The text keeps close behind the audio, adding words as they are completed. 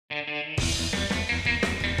Welcome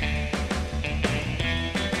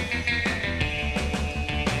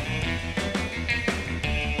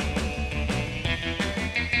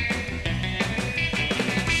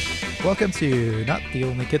to Not the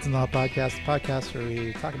Only Kids in the Hall podcast, the podcast where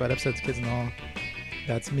we talk about episodes of Kids in the Hall.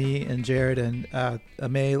 That's me and Jared and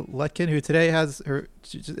Amay Lutkin, who today has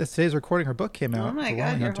today's recording. Her book came out. Oh my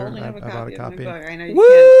God, you're holding up a copy of my book. I know you can't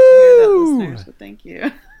hear that, listeners, but thank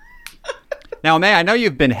you. Now, May, I know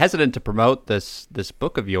you've been hesitant to promote this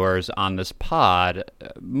book of yours on this pod,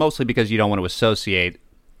 mostly because you don't want to associate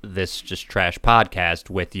this just trash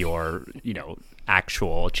podcast with your,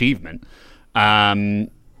 actual achievement.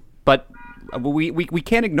 But we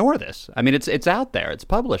can't ignore this. I mean, it's out there. It's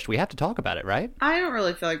published. We have to talk about it, right? I don't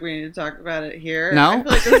really feel like we need to talk about it here. No?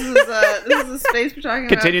 I feel like this is a space for talking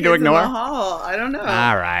Continue about to ignore? in the hall. I don't know.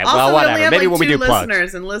 All right. Also, well, whatever. We have Maybe when we do listeners,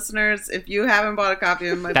 plugs. And listeners, if you haven't bought a copy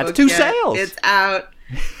of my That's book two yet, sales. It's out.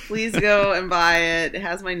 Please go and buy it. It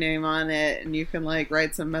has my name on it, and you can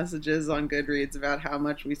write some messages on Goodreads about how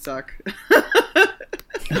much we suck.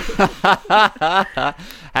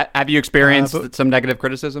 Have you experienced some negative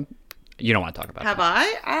criticism? You don't want to talk about it. Have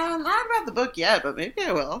I? Not about the book yet, but maybe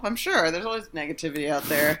I will. I'm sure. There's always negativity out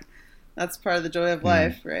there. That's part of the joy of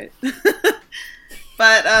life, right?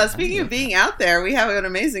 But speaking of being out there, we have an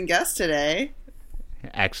amazing guest today.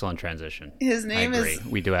 Excellent transition. His name is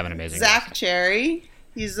we do have an amazing Zach guest. Cherry.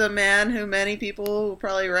 He's a man who many people will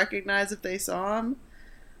probably recognize if they saw him.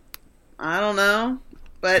 I don't know.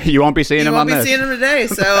 But you won't be seeing him on this. You won't be seeing him today,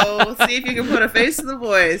 so see if you can put a face to the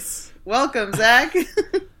voice. Welcome, Zach.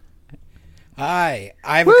 Hi.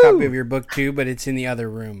 I have a copy of your book, too, but it's in the other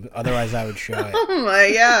room. Otherwise, I would show it. Oh, my,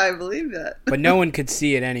 yeah, I believe that. But no one could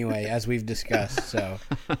see it anyway, as we've discussed. So,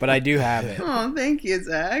 but I do have it. Oh, thank you,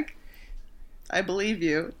 Zach. I believe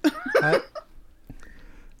you.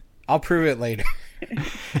 I'll prove it later.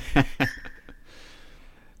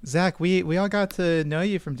 Zach, we all got to know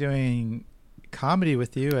you from doing comedy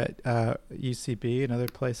with you at UCB and other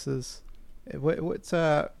places.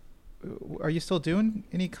 Are you still doing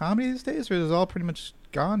any comedy these days, or is it all pretty much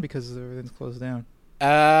gone because everything's closed down?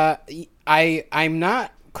 I'm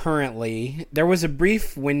not currently. There was a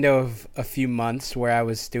brief window of a few months where I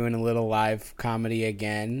was doing a little live comedy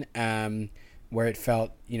again, where it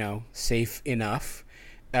felt, safe enough.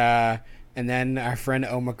 And then our friend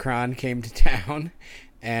Omicron came to town,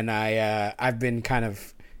 and I've been kind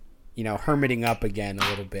of, hermiting up again a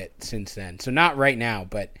little bit since then. So not right now,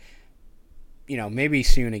 but maybe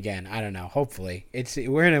soon again. I don't know. Hopefully,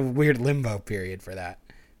 we're in a weird limbo period for that.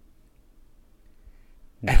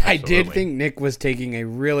 I did think Nick was taking a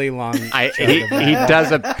really long. He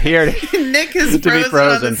does appear Nick has to be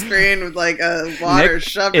frozen on the screen with a water Nick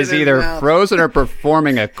shoved in is his either mouth. frozen or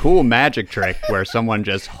performing a cool magic trick where someone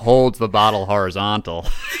just holds the bottle horizontal.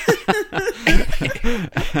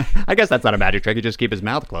 I guess that's not a magic trick. You just keep his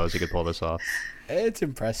mouth closed. You could pull this off. It's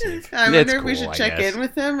impressive. I wonder It's if we cool, should I check guess. in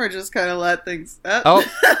with him or just kind of let things. Oh,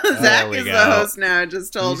 Zach there we is go. the host now.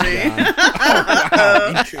 Just told He's me. gone. Oh,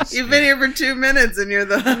 wow. Interesting. You've been here for 2 minutes and you're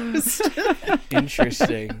the host.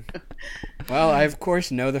 Interesting. Well, I of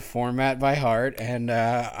course know the format by heart, and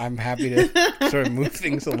I'm happy to sort of move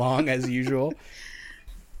things along as usual.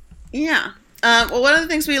 Yeah. Well, one of the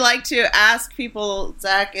things we like to ask people,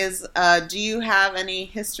 Zach, is do you have any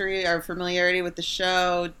history or familiarity with the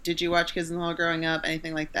show? Did you watch Kids in the Hall growing up?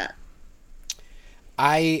 Anything like that?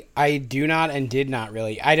 I do not and did not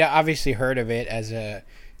really. I obviously heard of it as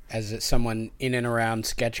someone in and around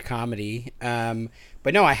sketch comedy,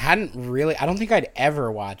 but no, I hadn't really. I don't think I'd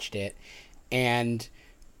ever watched it. And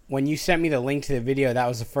when you sent me the link to the video, that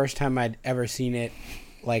was the first time I'd ever seen it,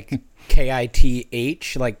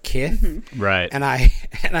 KITH, like Kith. Mm-hmm. Right. And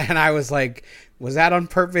I was like, was that on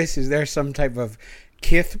purpose? Is there some type of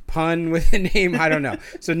Kith pun with the name? I don't know.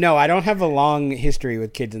 So no, I don't have a long history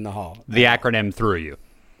with Kids in the Hall. The acronym threw you.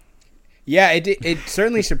 Yeah, it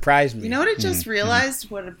certainly surprised me. You know what I just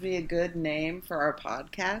realized would be a good name for our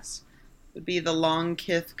podcast? Would be The Long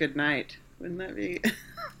Kith Goodnight. Wouldn't that be?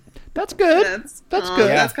 That's good. That's good.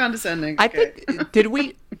 Yeah. That's condescending. I Okay. think, did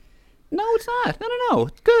we? No, it's not. No.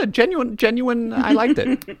 It's good. Genuine. I liked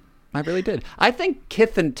it. I really did. I think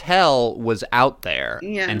Kith and Tell was out there.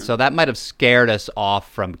 Yeah. And so that might have scared us off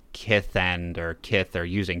from Kith or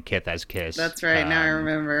using Kith as Kiss. That's right. Now I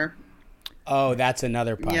remember. Oh, that's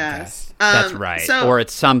another podcast. Yes. That's right. So, or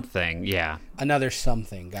it's something. Yeah. Another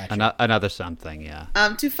something. Gotcha. Another something. Yeah.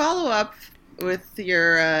 to follow up with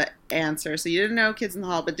your answer, so you didn't know Kids in the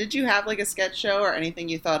Hall, but did you have a sketch show or anything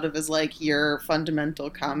you thought of as your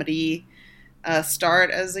fundamental comedy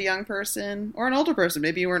start as a young person or an older person?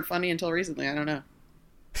 Maybe you weren't funny until recently. I don't know.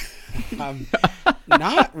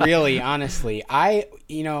 Not really, honestly.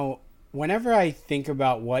 Whenever I think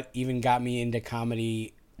about what even got me into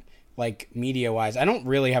comedy, like media-wise, I don't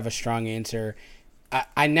really have a strong answer.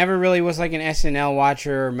 I never really was like an SNL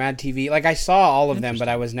watcher or Mad TV. Like, I saw all of them, but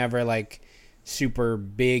I was never like super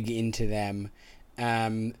big into them.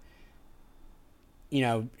 Chappelle's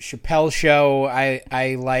Show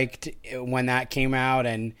I liked when that came out,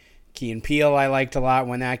 and Key and Peele I liked a lot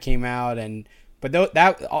when that came out, but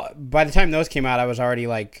by the time those came out, I was already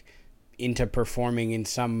like into performing in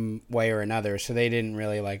some way or another, so they didn't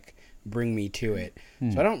really like bring me to it.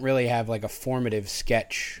 So I don't really have like a formative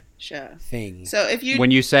sketch thing. So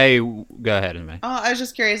when you say, go ahead, May. Oh, I was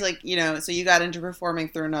just curious, like, so you got into performing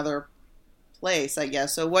through another place, I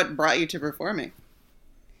guess. So what brought you to performing?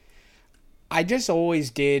 I just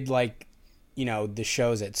always did like, the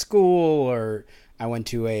shows at school, or I went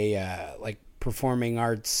to a like performing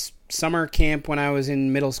arts summer camp when I was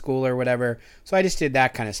in middle school or whatever. So I just did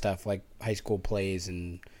that kind of stuff, like high school plays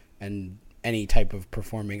and any type of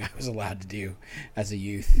performing I was allowed to do as a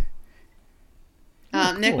youth.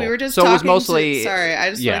 Cool. Nick, we were just so talking. It was mostly, sorry,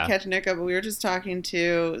 I just want to catch Nick up, but we were just talking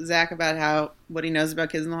to Zach about what he knows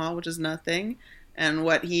about Kids in the Hall, which is nothing, and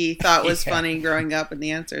what he thought was funny growing up, and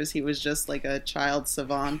the answer is he was just like a child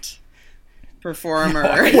savant performer.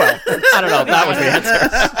 Well, I don't know if that was the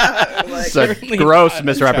answer. It's a gross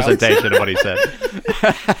misrepresentation of what he said.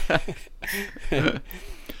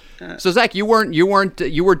 So Zach, you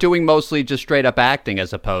were doing mostly just straight up acting,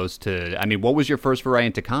 as opposed to, I mean, what was your first foray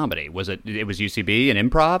into comedy? Was it was UCB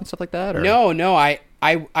and improv and stuff like that? Or? No, I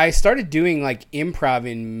started doing like improv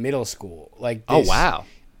in middle school. Like this, oh wow,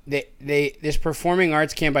 this performing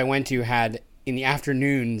arts camp I went to had, in the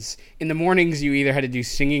afternoons, in the mornings you either had to do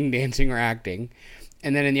singing, dancing, or acting,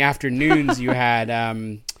 and then in the afternoons you had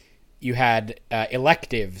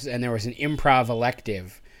electives, and there was an improv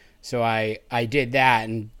elective. So I did that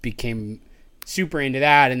and became super into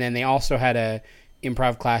that, and then they also had a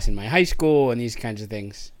improv class in my high school and these kinds of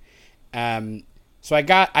things. So I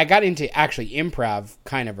got into actually improv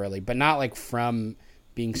kind of early, but not like from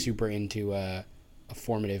being super into a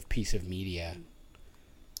formative piece of media.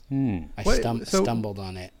 I stumbled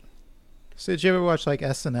on it. So did you ever watch like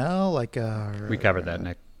SNL? Like we covered that,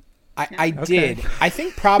 Nick. I did. I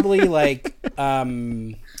think probably like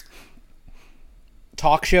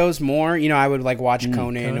talk shows more. I would like watch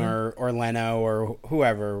Conan or Leno or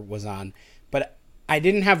whoever was on, but I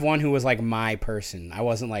didn't have one who was like my person. I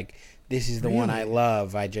wasn't like, this is the one I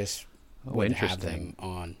love. I just would have them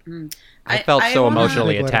on. I felt so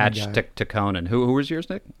emotionally attached to Conan. Who was yours,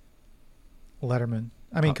 Nick? Letterman.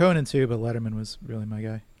 I mean, Conan too, but Letterman was really my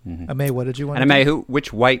guy. May, what did you want? And May,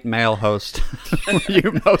 which white male host were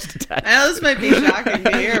you most attached? I know this might be shocking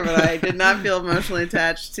to hear, but I did not feel emotionally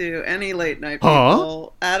attached to any late night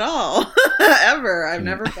people at all, ever. I've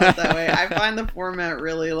never felt that way. I find the format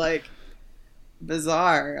really like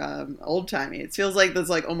bizarre, old timey. It feels like this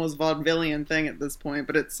like almost vaudevillian thing at this point,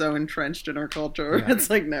 but it's so entrenched in our culture. Yeah. It's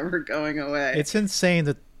like never going away. It's insane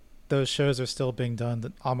that those shows are still being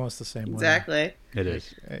done almost the same way. Exactly. It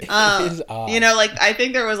is. It is odd. Like I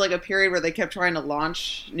think there was like a period where they kept trying to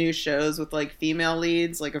launch new shows with like female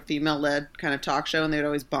leads, like a female-led kind of talk show, and they'd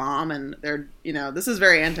always bomb. And they're, this is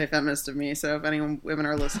very anti-feminist of me. So if any women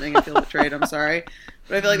are listening and feel betrayed, I'm sorry.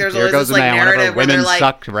 But I feel like there's always this like narrative where they're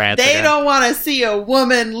like, they don't want to see a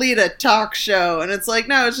woman lead a talk show, and it's like,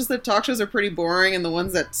 no, it's just that talk shows are pretty boring, and the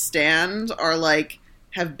ones that stand are like,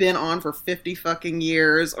 have been on for 50 fucking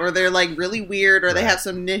years, or they're like really weird, or they have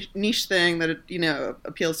some niche thing that,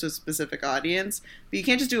 appeals to a specific audience. But you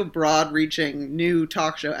can't just do a broad reaching new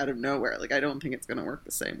talk show out of nowhere. Like, I don't think it's going to work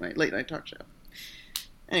the same way. Late night talk show.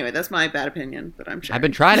 Anyway, that's my bad opinion, but I'm sure. I've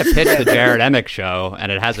been trying to pitch the Jared Emick show,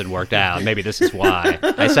 and it hasn't worked out. Maybe this is why.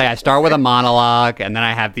 I start with a monologue, and then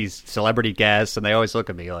I have these celebrity guests, and they always look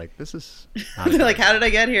at me like, this is... They're like, how did I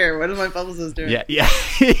get here? What is my publicist doing? Yeah.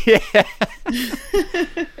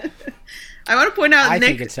 I want to point out, I Nick...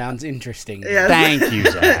 think it sounds interesting. Yes. Thank you,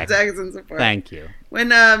 Zach. Zach's in support. Thank you. When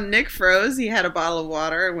Nick froze, he had a bottle of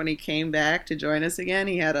water, and when he came back to join us again,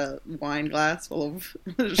 he had a wine glass full of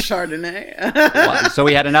Chardonnay. So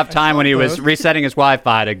he had enough time when he was resetting his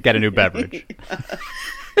Wi-Fi to get a new beverage.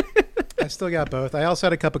 I still got both. I also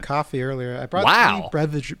had a cup of coffee earlier. I brought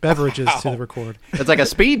 3 beverages to the record. It's like a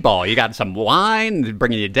speedball. You got some wine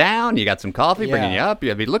bringing you down. You got some coffee bringing you up.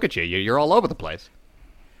 I mean, look at you. You're all over the place.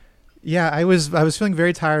 Yeah, I was feeling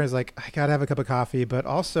very tired. I was like, I gotta have a cup of coffee, but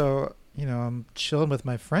also I'm chilling with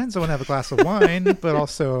my friends. I want to have a glass of wine, but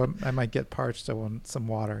also I might get parched. I want some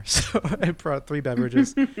water. So I brought 3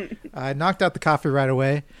 beverages. I knocked out the coffee right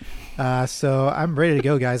away. So I'm ready to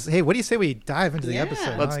go, guys. Hey, what do you say we dive into the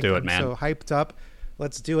episode? Let's do it, man. I'm so hyped up.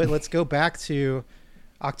 Let's do it. Let's go back to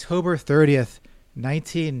October 30th,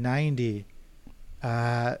 1990.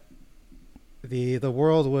 The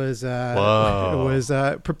world was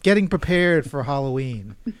getting prepared for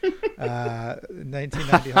Halloween.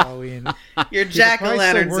 1990 Halloween. Your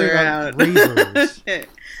jack-o'-lanterns are out. Razors.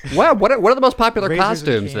 Wow, what are the most popular Razors and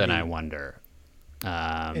costumes then? candy. I wonder.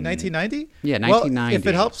 In 1990? Yeah, Well, 1990.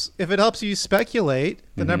 if it helps you speculate,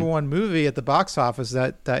 the number one movie at the box office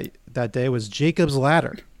that day was Jacob's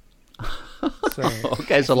Ladder. So,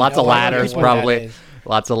 Okay, so lots of No idea ladders, what probably. that is.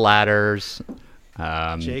 Lots of ladders.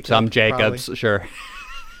 Jacob, Some Jacobs, probably. sure.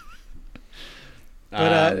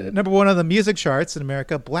 but number one on the music charts in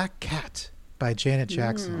America, Black Cat by Janet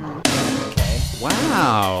Jackson.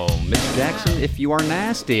 Wow, Miss Jackson, if you are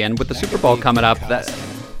nasty, and with the Super Bowl coming up, that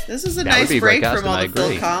This is a That would nice be a great break from costume, all I the Phil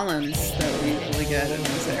agree. Collins that we usually get in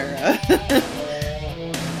this era.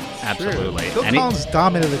 absolutely. Phil Any- Collins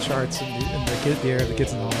dominated the charts in the era of the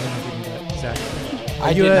kids and all. I don't know if you knew that, Zach. I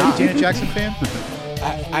Are you did a not. Janet Jackson fan?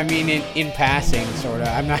 I mean, in passing, sort of.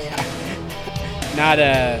 I'm not not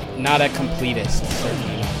a completist,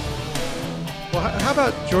 certainly not. Well, how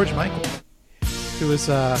about George Michael, who was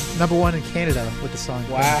number one in Canada with the song?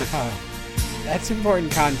 Wow, that's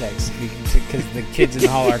important context because the kids in the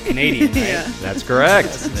hall are Canadian, right? Yeah. That's correct.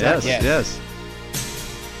 exactly. Yes, yes.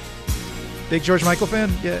 Big George Michael fan?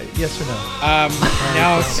 Yeah, yes or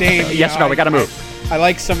no? No, same. you Yes or know, no, we gotta move. I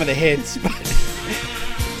like some of the hits, but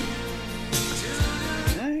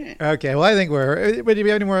Okay, well, I think we're. But do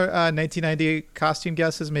we have any more 1990 costume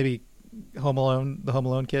guesses? Maybe Home Alone, the Home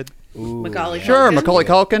Alone kid. Macaulay Sure, Culkin. Macaulay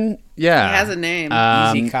Culkin. Yeah. He has a name.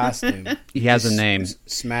 easy costume. He has a name.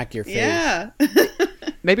 Smack your face. Yeah.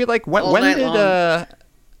 Maybe like when All night did long.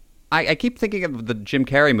 I keep thinking of the Jim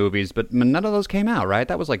Carrey movies, but none of those came out, right?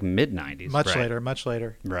 That was like mid '90s. Much right? later, much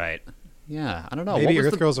later. Right. Yeah, I don't know. Maybe what was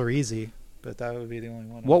Earth the, Girls Are Easy, but that would be the only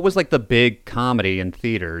one. What was like the big comedy in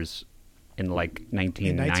theaters in like 1990?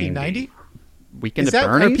 In 1990? Weekend Is at that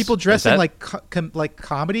Bernie's? are people Is dressing that- like like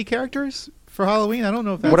comedy characters for Halloween? I don't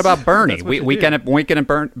know if that's. What about Bernie? that's what they do. Weekend at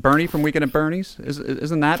Bernie from Weekend at Bernie's?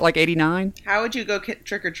 Isn't that like '89? How would you go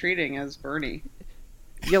trick or treating as Bernie?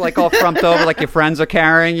 You're like all frumped over, like your friends are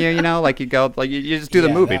carrying you. You know, like you go, like you just do the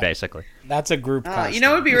Yeah, movie that- basically. That's a group costume. You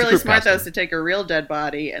know, it would be It's a really group smart though, is costume. to take a real dead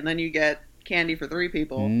body and then you get candy for 3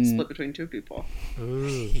 people, Mm. split between 2 people.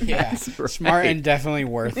 Ooh. Yeah, right. smart and definitely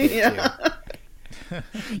worth it Yeah. too.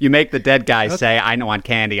 You make the dead guy say, "I don't want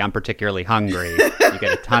candy. I'm particularly hungry." You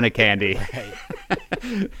get a ton of candy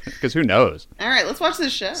because who knows? All right, let's watch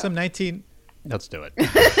this show. Some 19. Let's do it.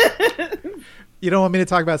 You don't want me to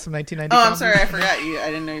talk about some 1990? Oh, I'm comedy? sorry, I forgot you. I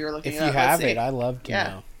didn't know you were looking If it you up. Let's have see. it, I'd love to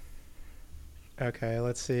Yeah. know. Okay,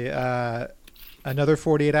 let's see. Another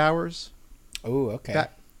 48 Hours. Oh, okay.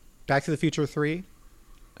 Back to the Future 3.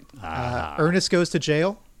 Ah. Ernest Goes to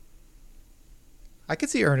Jail. I could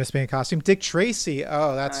see Ernest being a costume. Dick Tracy.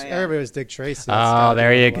 Oh, that's Oh, yeah. everybody was Dick Tracy. That's Oh, gotta be there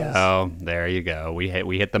what you it was. go. There you go. We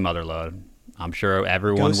hit the mother load. I'm sure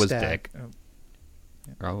everyone Ghost was Dad. Dick.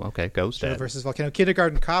 Oh, okay. Ghost Joe Dad. versus Volcano.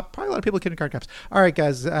 Kindergarten Cop. Probably a lot of people Kindergarten Cops. All right,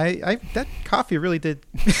 guys. I that coffee really did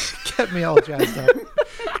get me all jazzed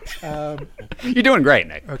up. You're doing great,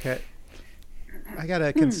 Nick. Okay. I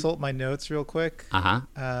gotta consult my notes real quick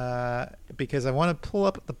because I want to pull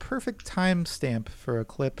up the perfect timestamp for a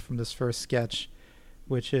clip from this first sketch,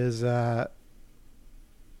 which is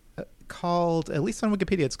called, at least on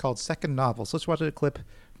Wikipedia, it's called Second Novel. So let's watch a clip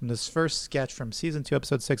from this first sketch from season 2,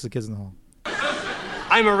 episode 6 of Kids in the Hall.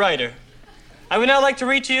 I'm a writer. I would now like to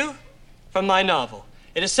read to you from my novel.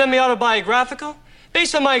 It is semi-autobiographical,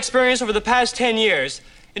 based on my experience over the past 10 years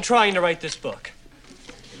in trying to write this book.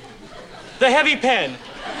 The Heavy Pen.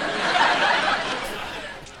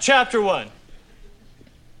 Chapter 1.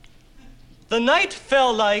 The night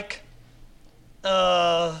fell like...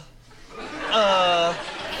 oh.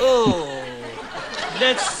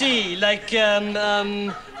 Let's see, like, ooh.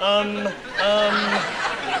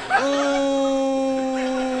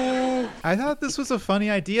 I thought this was a funny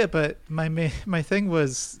idea, but my thing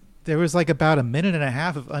was there was like about a minute and a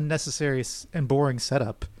half of unnecessary and boring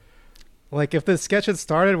setup. Like if the sketch had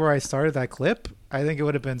started where I started that clip, I think it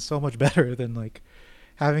would have been so much better than like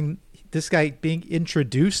having this guy being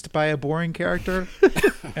introduced by a boring character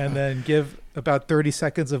and then give about 30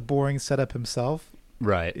 seconds of boring setup himself.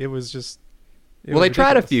 Right. It was just It Well, was they tried a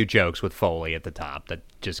ridiculous. few jokes with Foley at the top that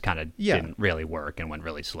just kind of Yeah. didn't really work and went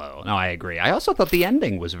really slow. No, I agree. I also thought the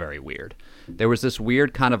ending was very weird. There was this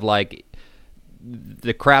weird kind of like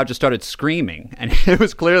the crowd just started screaming, and it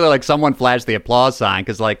was clearly like someone flashed the applause sign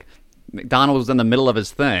because like McDonald was in the middle of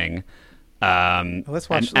his thing. Let's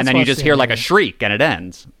watch- and let's then you watch just the hear like a ending. shriek and it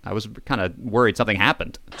ends. I was kind of worried something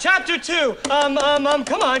happened. Chapter 2. Come on. Use a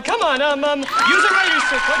writer's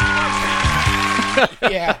strip. What do you want?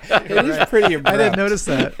 Yeah, it is pretty abrupt. I didn't notice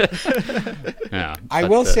that. Yeah, I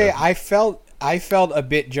but, will say I felt a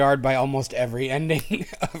bit jarred by almost every ending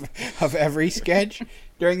of every sketch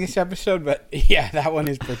during this episode, but yeah, that one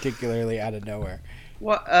is particularly out of nowhere.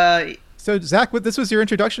 What? So Zach, this was your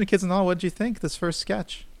introduction to Kids and All. What did you think? This first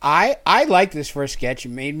sketch. I liked this first sketch. It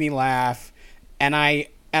made me laugh, and I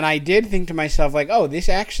did think to myself like, oh, this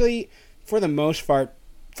actually, for the most part,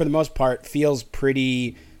 feels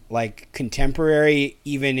pretty like contemporary,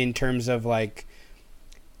 even in terms of like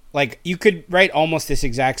you could write almost this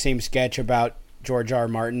exact same sketch about George R. R.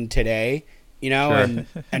 Martin today, you know, Sure.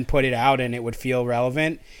 and put it out, and it would feel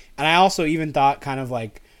relevant. And I also even thought kind of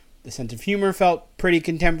like the sense of humor felt pretty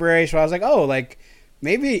contemporary, so I was like, oh, like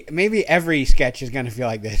maybe every sketch is going to feel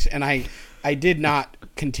like this, and I did not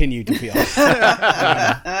continue to feel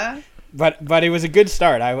it. But it was a good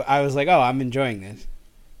start. I was like, oh, I'm enjoying this.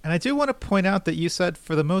 And I do want to point out that you said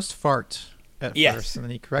for the most fart at Yes. first, and then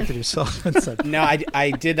you corrected yourself and said, No, I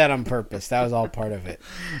did that on purpose. That was all part of it.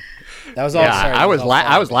 That was all. Yeah, sorry, I that was all part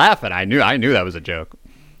I of was it. laughing. I knew that was a joke.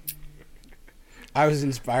 I was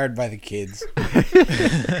inspired by the kids.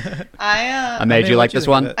 I I made you what'd like you this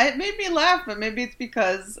think of one. it? It made me laugh, but maybe it's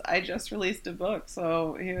because I just released a book.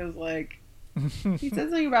 So he was like, he said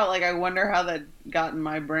something about like, I wonder how that got in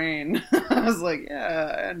my brain. I was like,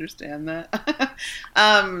 yeah, I understand that.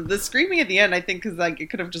 The screaming at the end, I think, because like it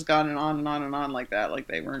could have just gone on and on and on like that. Like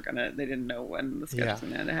they didn't know when the sketch Yeah. was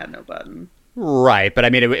going to end. It had no button. Right, but I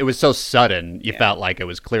mean, it was so sudden. You felt like it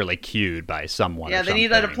was clearly cued by someone. Yeah, or they need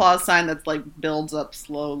that something. applause sign that's like builds up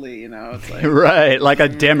slowly. You know, it's like Right, like a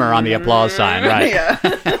dimmer on the applause sign. Right.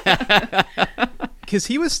 Yeah. because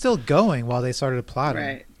he was still going while they started applauding.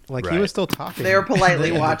 Right. Like he Right. was still talking. They were politely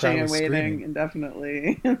And the watching crowd and was waiting screaming.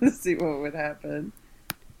 indefinitely to see what would happen.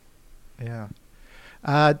 Yeah.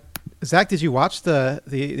 Zach, did you watch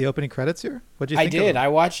the opening credits here? What did you I think? did. Of them? I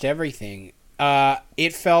watched everything.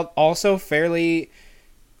 It felt also fairly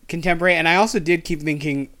contemporary, and I also did keep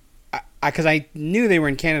thinking, because I knew they were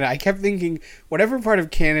in Canada, I kept thinking whatever part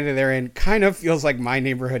of Canada they're in kind of feels like my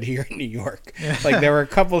neighborhood here in New York. Like there were a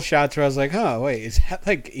couple shots where I was like, oh wait,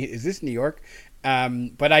 is this New York?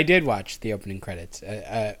 But I did watch the opening credits,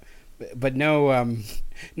 but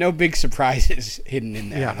no big surprises hidden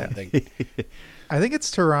in there. Yeah. I don't think. I think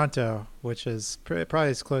it's Toronto, which is probably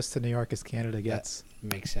as close to New York as Canada gets.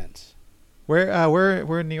 Makes sense.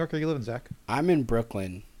 Where in New York are you living, Zach? I'm in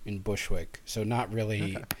Brooklyn, in Bushwick, so not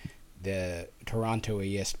really Okay. the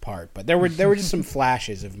Toronto-iest part, but there were just some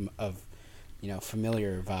flashes of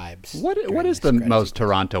familiar vibes. What during is this the credit most sequence.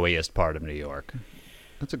 Toronto-iest part of New York?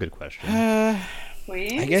 That's a good question.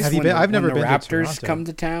 Queens? I guess Have you when been- the, I've never when the been to Raptors Toronto. come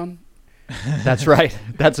to town. That's right.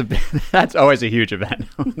 That's always a huge event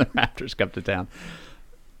when the Raptors come to town.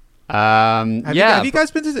 Have Yeah. have you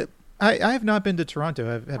guys been to? I have not been to Toronto.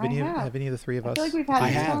 Have any have. have any of the three of I us? feel like we've had I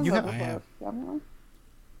these have. songs You up have- before, I have. haven't we?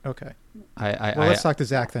 Okay. I Well, let's talk to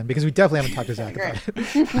Zach then, because we definitely haven't talked to Zach Great.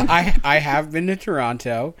 about it. I have been to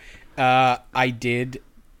Toronto. I did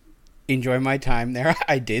enjoy my time there.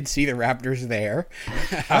 I did see the Raptors there,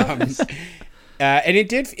 and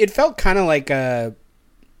it felt kind of like a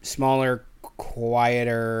smaller,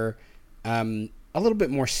 quieter, a little bit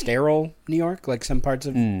more sterile New York, like some parts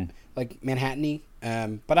of like Manhattan-y.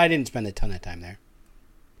 But I didn't spend a ton of time there.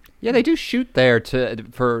 Yeah, they do shoot there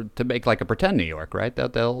to make like a pretend New York, right?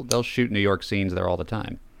 They'll shoot New York scenes there all the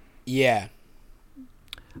time. Yeah,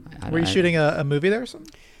 Were you shooting a movie there or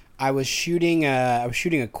something? I was shooting a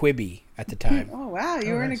Quibi at the time. Oh wow,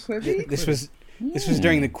 you were nice. in a Quibi? This was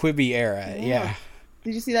during the Quibi era. Yeah.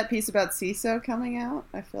 Did you see that piece about CISO coming out?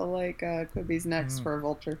 I feel like Quibi's next for a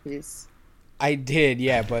Vulture piece. I did,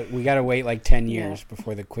 yeah, but we got to wait like 10 years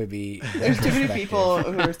before the Quibi. There's too many people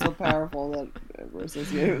who are so powerful that were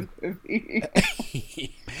associated with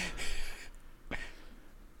Quibi.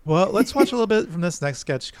 Well, let's watch a little bit from this next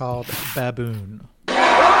sketch called Baboon.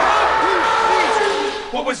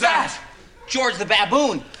 What was that? George the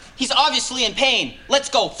baboon. He's obviously in pain. Let's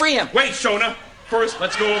go. Free him. Wait, Shona. First,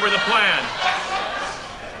 let's go over the plan.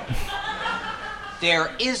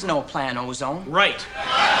 There is no plan, Ozone. Right.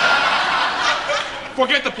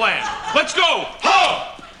 Forget the plan. Let's go.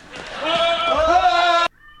 Ho!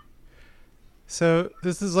 So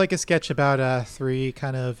this is like a sketch about three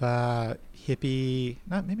kind of hippie,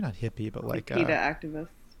 maybe not hippie, but like PETA activists.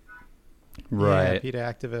 Right. Yeah, PETA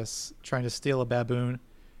activists trying to steal a baboon.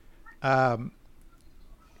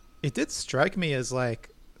 It did strike me as like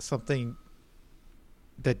something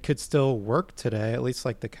that could still work today, at least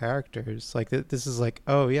like the characters. Like this is like,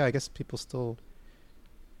 oh yeah, I guess people still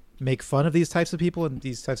make fun of these types of people, and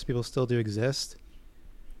these types of people still do exist.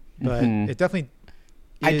 But it definitely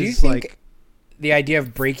is. I do think like, the idea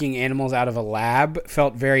of breaking animals out of a lab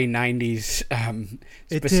felt very 90s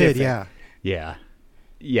it specific. did, yeah.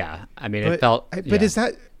 Yeah. I mean, But, it felt. but is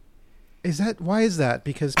that why is that?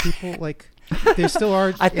 Because people like there still are.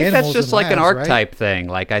 I think that's animals just in like an labs, right? archetype thing.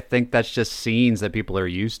 Like, I think that's just scenes that people are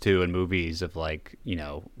used to in movies of like,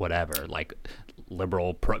 whatever, like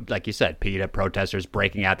liberal, like you said, PETA protesters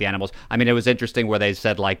breaking out the animals. I mean, it was interesting where they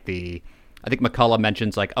said like I think McCullough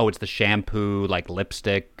mentions like, oh, it's the shampoo, like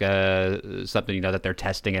lipstick, something, that they're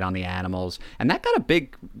testing it on the animals. And that got a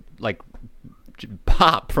big, like,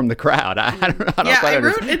 pop from the crowd. I don't know. I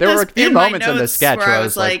wrote in there were a few in my moments in the notes sketch where where I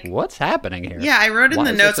was like, like, what's happening here? Yeah, I wrote in Why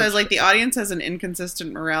the is notes, there I was such- like, the audience has an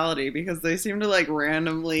inconsistent morality because they seem to like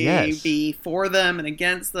randomly Yes. be for them and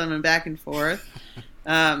against them and back and forth.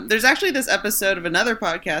 There's actually this episode of another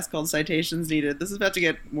podcast called Citations Needed. This is about to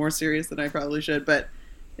get more serious than I probably should, but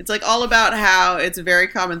it's like all about how it's a very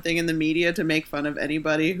common thing in the media to make fun of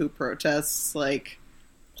anybody who protests like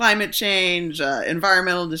climate change,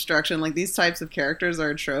 environmental destruction. Like these types of characters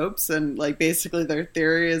are tropes, and like basically their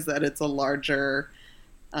theory is that it's a larger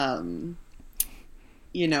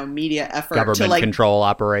media effort Government to like control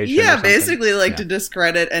operation. or yeah, something. basically like Yeah. to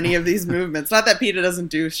discredit any of these movements. Not that PETA doesn't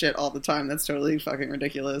do shit all the time. That's totally fucking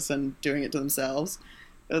ridiculous and doing it to themselves.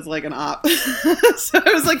 It was like an op. So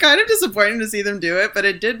it was like kind of disappointing to see them do it, but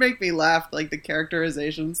it did make me laugh. Like the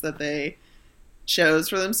characterizations that they chose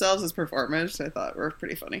for themselves as performers, I thought were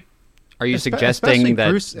pretty funny. Are you especially suggesting that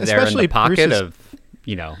Bruce- they're in the especially pocket Bruce's- of,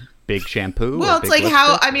 big shampoo? Well, or it's big like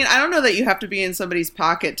how, lipstick? I mean, I don't know that you have to be in somebody's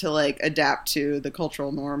pocket to like adapt to the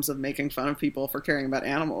cultural norms of making fun of people for caring about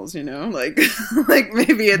animals, like, like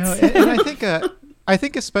maybe it's. No, and I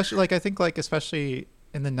think especially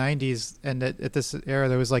in the 90s and at this era,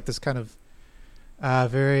 there was like this kind of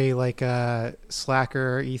very like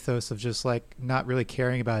slacker ethos of just like not really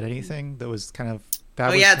caring about anything. That was kind of that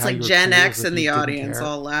Oh was yeah, it's how like you were Gen cool, X is if in the you didn't audience care.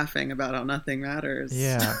 all laughing about how nothing matters.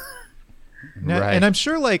 Yeah. Right. And I'm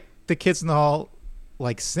sure like the kids in the hall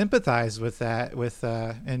like sympathize with that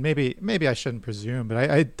and maybe I shouldn't presume, but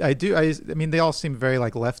I mean they all seem very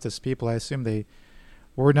like leftist people. I assume they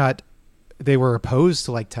were opposed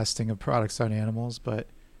to like testing of products on animals, but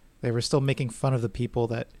they were still making fun of the people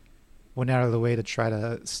that went out of the way to try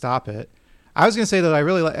to stop it. I was going to say that I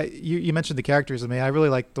really like you mentioned the characters. I mean, I really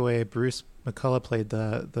liked the way Bruce McCullough played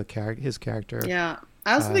his character. Yeah.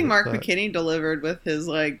 I also think Mark but- McKinney delivered with his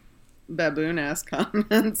like baboon ass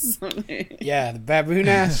comments. Yeah, the baboon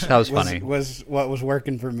ass That was funny. was what was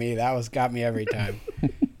working for me. That got me every time.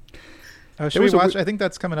 Oh, should we was a watch? I think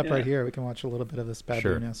that's coming up Yeah. right here. We can watch a little bit of this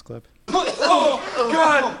baboon ass clip. Oh,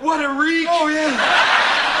 God, what a reek. Oh,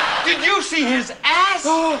 yeah. Did you see his ass?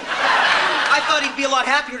 I thought he'd be a lot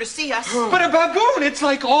happier to see us. But a baboon, it's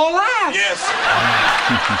like all ass.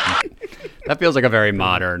 Yes. That feels like a very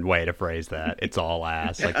modern way to phrase that. It's all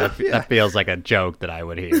ass. Like that feels like a joke that I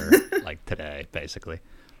would hear like today, basically.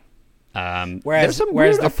 There's Whereas some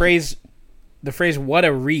whereas weird the phrase "what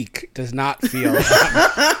a reek" does not feel.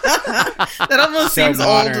 That almost So seems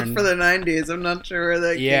modern. old for the 90s. I'm not sure where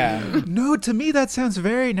that came Yeah. from. No, to me that sounds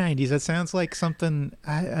very 90s. That sounds like something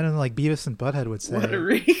I don't know, like Beavis and Butthead would say. What a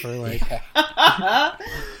reek. Or like.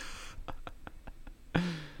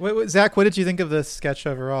 Zach, what did you think of this sketch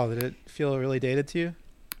overall? Did it feel really dated to you?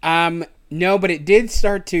 No, but it did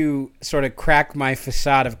start to sort of crack my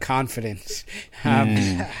facade of confidence.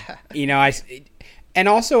 And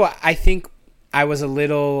also I think I was a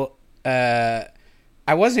little, I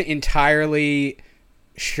wasn't entirely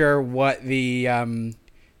sure what the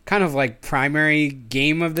kind of like primary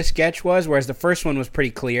game of the sketch was, whereas the first one was pretty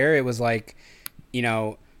clear. It was like,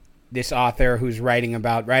 this author who's writing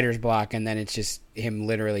about writer's block, and then it's just him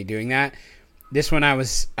literally doing that. This one I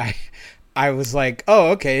was like,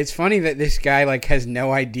 oh, okay, it's funny that this guy like has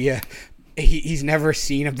no idea. He's never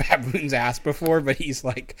seen a baboon's ass before, but he's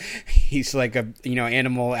like a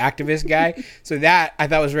animal activist guy. So that I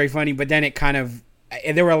thought was very funny. But then it kind of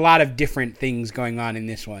there were a lot of different things going on in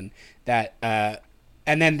this one that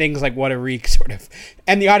and then things like what a reek sort of,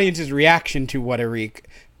 and the audience's reaction to what a reek.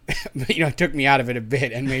 Took me out of it a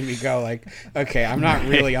bit and made me go like, okay, I'm not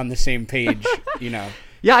really on the same page,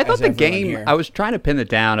 Yeah, I thought the everyone game. here. I was trying to pin it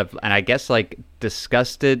down, and I guess like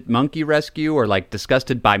disgusted monkey rescue or like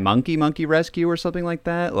disgusted by monkey rescue or something like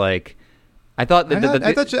that. Like, I thought that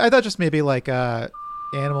I thought just maybe like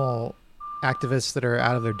animal activists that are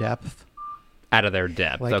out of their depth. Out of their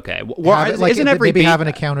depth. Like, okay. Well, isn't every maybe beat haven't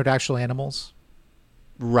encountered actual animals?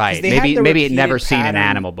 right? They had the Maybe it never repeated seen an pattern.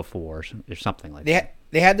 animal before or something like that.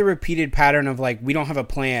 They had the repeated pattern of like, we don't have a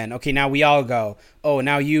plan. Okay, now we all go. Oh,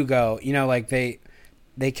 now you go. You know, like they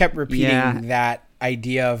kept repeating that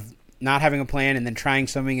idea of not having a plan and then trying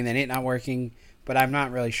something and then it not working. But I'm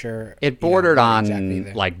not really sure. It bordered on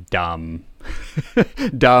exactly like dumb,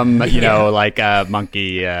 like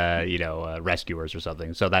monkey, rescuers or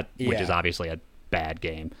something. So which is obviously a bad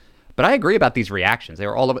game. But I agree about these reactions. They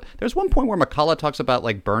were all of it. There's one point where McCullough talks about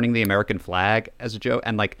like burning the American flag as a joke,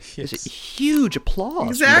 and like there's a huge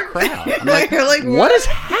applause from the crowd. I'm like, You're like, what is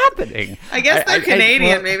happening? I guess they're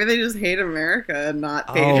Canadian. Maybe they just hate America and not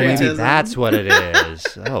patriotism. Maybe that's what it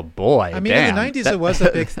is. Oh boy! I mean, damn. in the 90s, it was a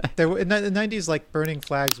big. In the 90s, like burning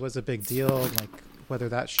flags was a big deal. Like whether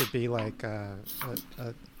that should be like,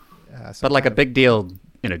 but like a big deal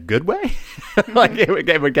in a good way. Like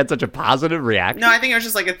it would get such a positive reaction. No, I think it was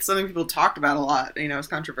just like it's something people talked about a lot. You know, it's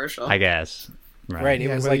controversial. I guess. Right. It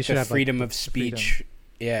was well, you like should the have, freedom of speech.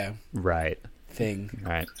 Yeah. Right. Thing.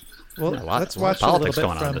 Right. Well, Yeah, let's a watch lot a of little politics bit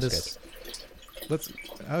going on from in this. Let's.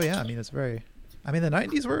 Oh yeah, I mean it's very. I mean the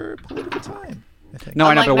 90s were a political time. I think. No,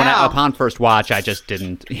 I know, Unlike but when now. upon first watch, I just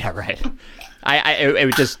didn't. Yeah, right.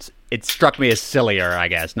 It struck me as sillier, I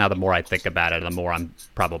guess. Now, the more I think about it, the more I'm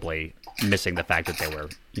probably missing the fact that they were,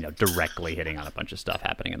 directly hitting on a bunch of stuff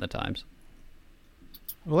happening in the times.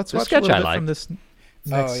 Well, let's The watch a sketch little I bit like. from this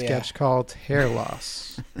next Oh, yeah. sketch called Hair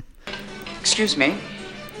Loss. Excuse me.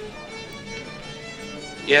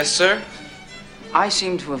 Yes, sir? I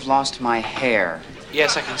seem to have lost my hair.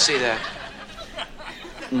 Yes, I can see that.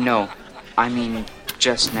 No, I mean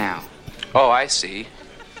just now. Oh, I see.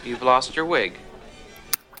 You've lost your wig.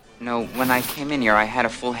 No, when I came in here, I had a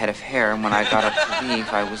full head of hair, and when I got up to leave,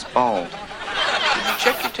 I was bald. Did you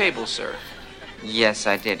check your table, sir? Yes,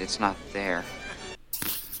 I did. It's not there.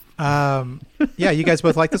 Yeah, you guys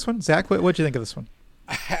both like this one. Zach, what'd you think of this one?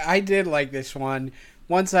 I did like this one.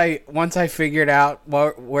 Once I figured out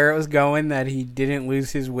where it was going, that he didn't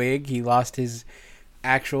lose his wig, he lost his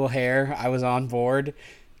actual hair, I was on board.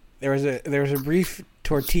 There was a brief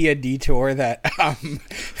tortilla detour that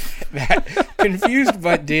that confused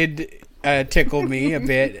but did tickle me a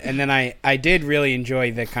bit, and then I did really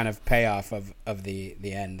enjoy the kind of payoff of the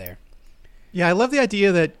end there. Yeah, I love the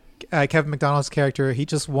idea that Kevin McDonald's character, he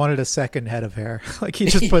just wanted a second head of hair. Like he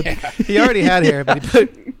just put, he already had hair, but he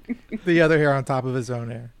put the other hair on top of his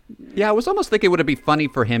own hair. Yeah, I was almost thinking would it be funny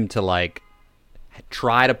for him to like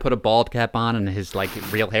try to put a bald cap on and his like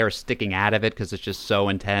real hair is sticking out of it because it's just so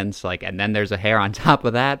intense, like, and then there's a hair on top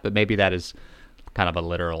of that, but maybe that is kind of a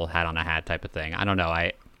literal hat on a hat type of thing. I don't know.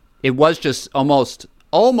 It was just almost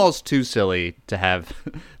too silly to have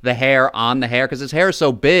the hair on the hair because his hair is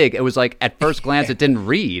so big. It was like at first glance it didn't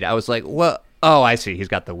read. I was like, what? Oh, I see. He's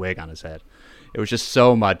got the wig on his head. It was just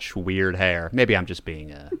so much weird hair. Maybe I'm just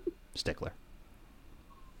being a stickler.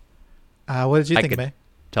 What did you think, could May?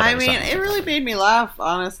 tell that I was mean, something it really made me laugh,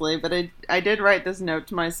 honestly. But I did write this note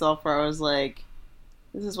to myself where I was like,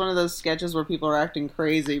 this is one of those sketches where people are acting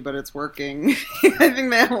crazy, but it's working. I think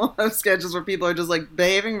they have a lot of sketches where people are just like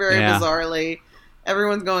behaving very bizarrely.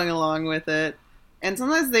 Everyone's going along with it. And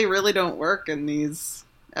sometimes they really don't work in these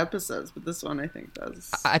episodes, but this one I think does.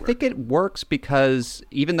 I think it works because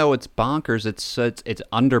even though it's bonkers, it's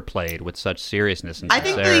underplayed with such seriousness and I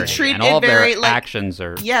think they sincerity, treat and all it of their very, like- actions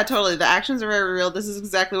are. Yeah, totally. The actions are very real. This is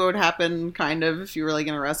exactly what would happen, kind of, if you were like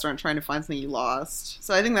in a restaurant trying to find something you lost.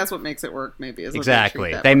 So I think that's what makes it work, maybe. Is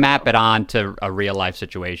Exactly. They map it on to a real life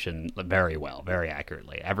situation very well, very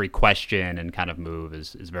accurately. Every question and kind of move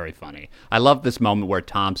is very funny. I love this moment where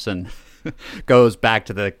Thompson goes back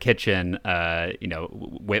to the kitchen,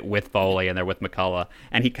 with Foley, and they're with McCullough,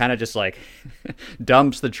 and he kind of just like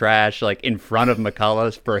dumps the trash like in front of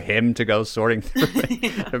McCullough for him to go sorting through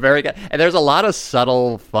it. Very good. And there's a lot of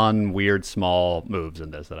subtle, fun, weird, small moves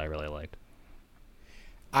in this that I really liked.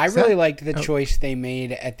 I really liked the choice they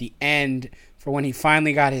made at the end for when he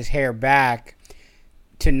finally got his hair back,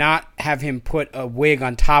 to not have him put a wig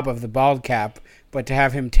on top of the bald cap, but to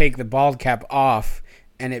have him take the bald cap off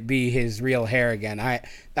and it be his real hair again.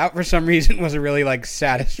 That for some reason was a really like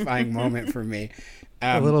satisfying moment for me.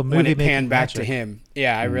 A little when it movie-making panned back magic. to him.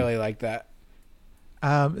 Yeah, I really liked that.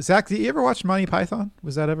 Zach, did you ever watch Monty Python?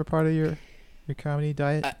 Was that ever part of your comedy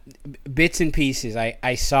diet? Bits and pieces.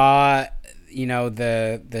 I saw,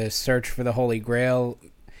 the search for the Holy Grail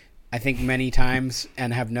I think, many times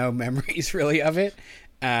and have no memories really of it.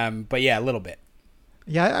 But yeah, a little bit.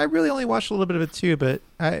 Yeah, I really only watched a little bit of it too, but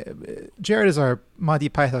Jared is our Monty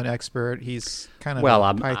Python expert. He's kind of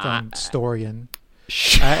a Python historian.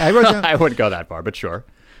 I wrote down, I wouldn't go that far, but sure.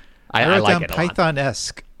 I like down it a lot.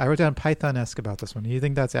 Python-esque. I wrote down Python-esque about this one. Do you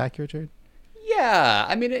think that's accurate, Jared? Yeah,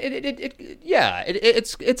 I mean,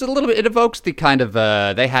 it's a little bit. It evokes the kind of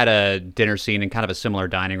they had a dinner scene in kind of a similar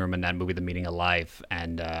dining room in that movie, The Meaning of Life,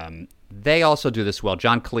 and they also do this well.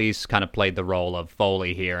 John Cleese kind of played the role of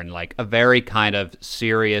Foley here, and like a very kind of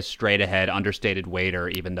serious, straight ahead, understated waiter,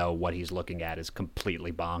 even though what he's looking at is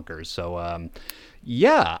completely bonkers. So,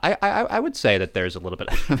 yeah, I would say that there's a little bit.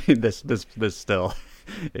 I mean, this still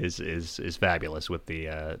is fabulous with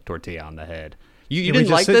the tortilla on the head. You didn't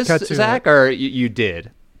like this, Zach, or you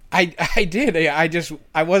did? I did.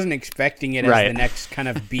 I wasn't expecting it as the next kind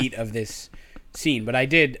of beat of this scene, but I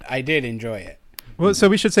did enjoy it. Well, so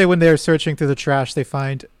we should say when they're searching through the trash, they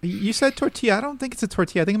find. You said tortilla. I don't think it's a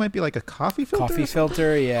tortilla. I think it might be like a coffee filter. Coffee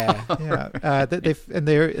filter, yeah. Yeah.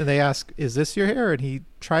 They ask, "Is this your hair?" And he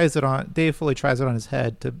tries it on. Dave Foley tries it on his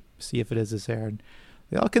head to see if it is his hair. And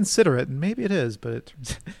they all consider it, and maybe it is, but it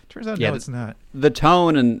turns out no, it's not. The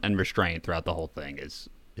tone and restraint throughout the whole thing is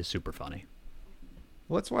super funny.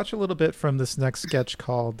 Let's watch a little bit from this next sketch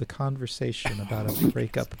called "The Conversation," about a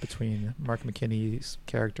breakup between Mark McKinney's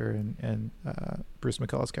character and Bruce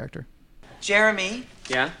McCullough's character. Jeremy,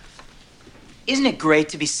 Yeah? isn't it great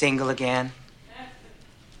to be single again?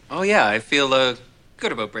 Oh, yeah, I feel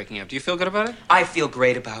good about breaking up. Do you feel good about it? I feel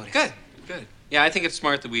great about it. Good, good. Yeah, I think it's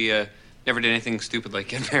smart that we never did anything stupid like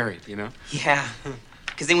get married, you know? Yeah,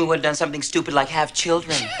 because then we would have done something stupid like have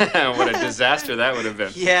children. What a disaster that would have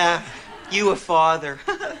been. Yeah, you a father.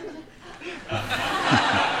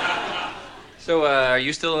 So, are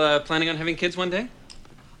you still planning on having kids one day?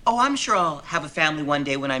 Oh, I'm sure I'll have a family one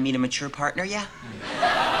day when I meet a mature partner, yeah.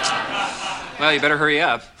 Well, you better hurry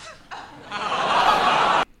up.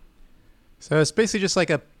 So it's basically just like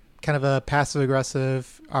a kind of a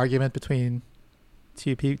passive-aggressive argument between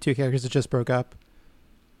two characters that just broke up.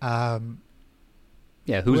 Yeah,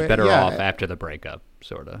 who's better off after the breakup,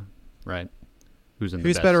 sort of, right? Who's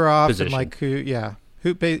best better off, position? and like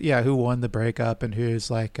who won the breakup, and who's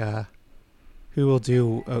like who will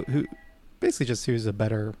do who basically just who's a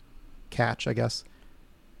better catch, I guess.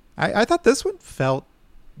 I thought this one felt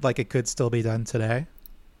like it could still be done today.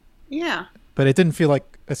 Yeah. But it didn't feel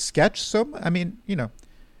like a sketch. I mean,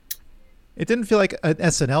 it didn't feel like an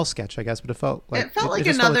SNL sketch, I guess, but it felt like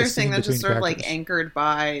another thing that's just sort of like anchored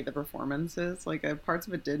by the performances. Like parts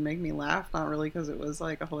of it did make me laugh, not really because it was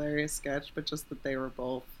like a hilarious sketch, but just that they were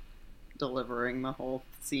both delivering the whole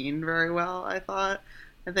scene very well. I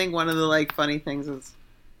think one of the like funny things is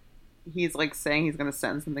he's like saying he's going to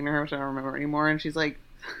send something to her, which I don't remember anymore, and she's like,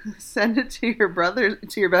 "Send it to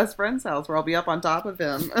your best friend's house, where I'll be up on top of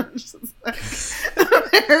him." It's just like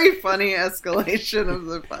a very funny escalation of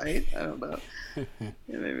the fight. I don't know. It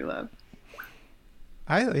made me laugh.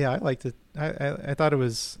 I liked it. I thought it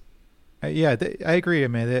was. I agree. I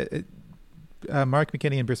mean, Mark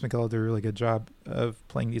McKinney and Bruce McCullough do a really good job of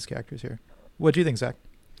playing these characters here. What do you think, Zach?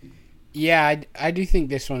 Yeah, I do think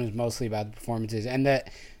this one is mostly about the performances, and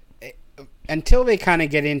that until they kind of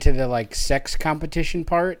get into the like sex competition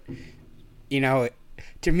part,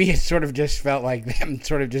 to me it sort of just felt like them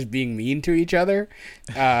sort of just being mean to each other,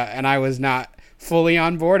 and I was not fully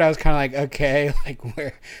on board. I was kind of like, okay, like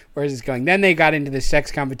where is this going? Then they got into the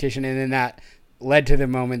sex competition, and then that led to the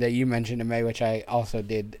moment that you mentioned, May, which I also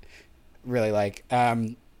did really like.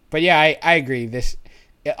 But yeah, I agree.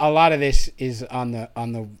 A lot of this is on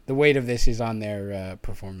the weight of this is on their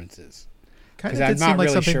performances. Because I'm not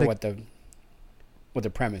really sure what the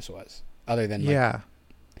premise was, other than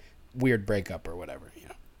weird breakup or whatever.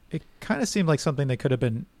 It kind of seemed like something that could have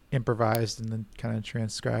been improvised and then kind of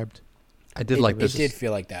transcribed. I did like this. It did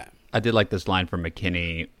feel like that. I did like this line from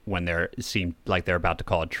McKinney when it seemed like they're about to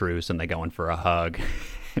call a truce and they go in for a hug,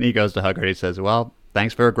 and he goes to hug her. He says, "Well,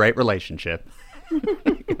 thanks for a great relationship."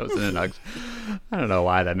 He goes in and hugs. I don't know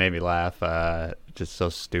why that made me laugh. Just so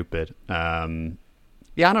stupid.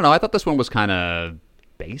 Yeah, I don't know. I thought this one was kind of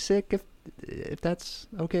basic, if that's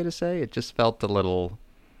okay to say. It just felt a little,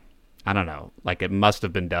 I don't know, like it must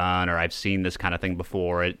have been done, or I've seen this kind of thing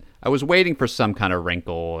before. I was waiting for some kind of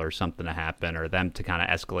wrinkle or something to happen, or them to kind of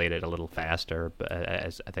escalate it a little faster, but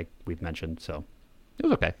as I think we've mentioned, so it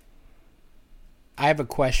was okay. I have a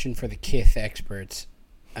question for the Kith experts.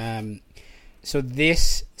 So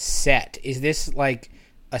this set, is this like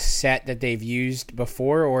a set that they've used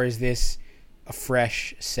before, or is this a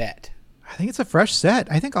fresh set? I think it's a fresh set.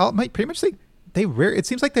 I think pretty much it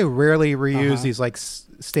seems like they rarely reuse these like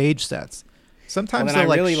stage sets. Sometimes they'll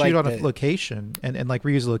like really shoot on the a location and like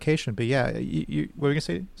reuse a location. But yeah, you what were you gonna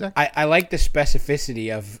say, Zach? I like the specificity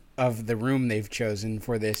of the room they've chosen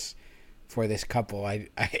for this couple. It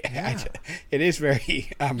is very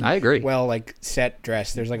I agree. well like set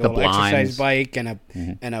dressed. There's like a The little blinds. exercise bike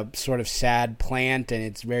and a sort of sad plant, and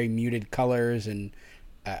it's very muted colors, and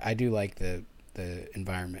I do like the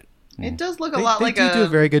environment. It does look a They, lot they like do a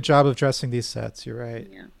very good job of dressing these sets. You're right.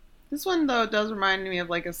 Yeah. This one though does remind me of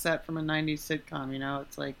like a set from a '90s sitcom. You know,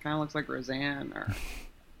 it's like kind of looks like Roseanne or.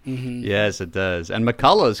 Yes, it does. And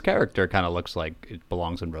McCullough's character kind of looks like it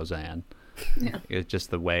belongs in Roseanne. Yeah. It's just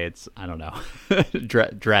the way it's, I don't know,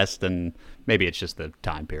 dressed, and maybe it's just the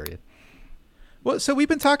time period. Well, so we've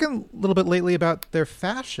been talking a little bit lately about their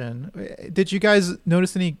fashion. Did you guys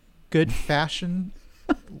notice any good fashion?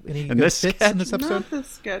 Any In good this fits sketch? in this episode? Not this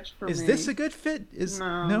sketch for me. Is this a good fit?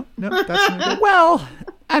 No. no, that's not good. Well,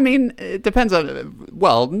 I mean, it depends on.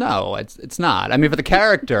 Well, no, it's not. I mean, for the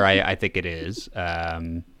character, I think it is.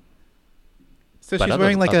 So But she's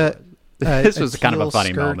wearing like a this was kind of a teal funny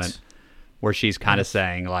skirt. moment where she's kind of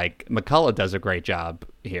saying like McCullough does a great job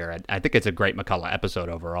here. I think it's a great McCullough episode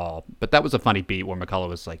overall. But that was a funny beat where McCullough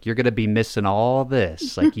was like, "You're gonna be missing all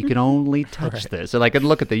this. Like you can only touch this." And like, and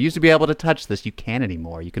look at that. You used to be able to touch this. You can't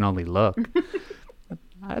anymore. You can only look.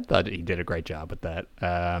 I thought he did a great job with that.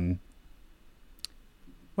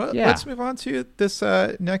 Well, Yeah. let's move on to this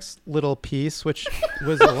next little piece, which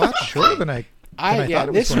was a lot shorter than I thought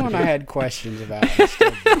it was This going one to I be. had questions about. I still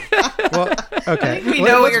do. Well, okay. I think we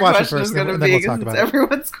know what Let's your watch it question first, is going to and then be we'll because talk it's about it.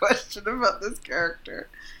 everyone's question about this character.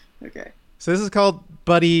 Okay. So this is called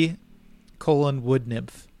Buddy: Wood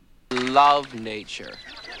Nymph. Love nature.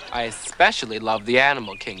 I especially love the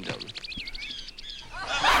animal kingdom.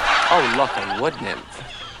 Oh, look, a wood nymph.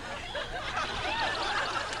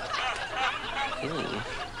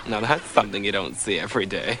 Now that's something you don't see every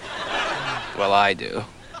day. Well, I do.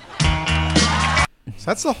 So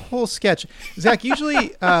that's the whole sketch. Zach,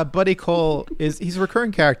 usually Buddy Cole he's a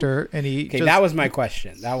recurring character, and he. Okay, just, that was my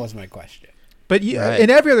question. But Right. in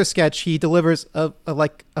every other sketch, he delivers a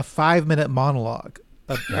 5-minute monologue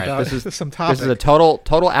about some topic. This is a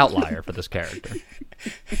total outlier for this character.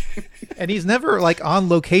 And he's never like on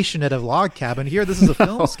location at a log cabin. Here, this is a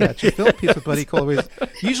film sketch, a film piece with Buddy Cole.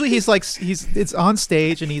 Usually, it's on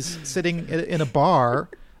stage and he's sitting in a bar,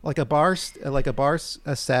 like a bar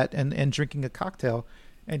set, and drinking a cocktail.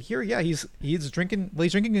 And here, yeah, he's drinking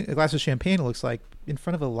a glass of champagne. It looks like in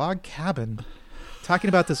front of a log cabin, talking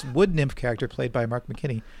about this wood nymph character played by Mark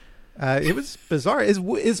McKinney. It was bizarre.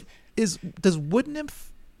 Does wood nymph?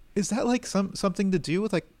 Is that like something to do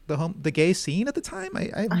with like the gay scene at the time?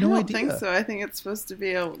 I have no idea. I don't think so. I think it's supposed to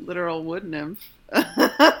be a literal wood nymph.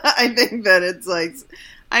 I think that it's like,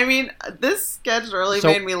 I mean, this sketch really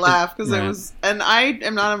made me laugh because it was, and I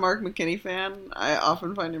am not a Mark McKinney fan. I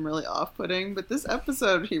often find him really off-putting, but this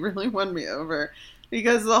episode he really won me over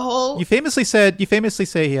because the whole You famously say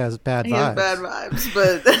he has bad he vibes. has bad vibes,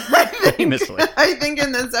 but I think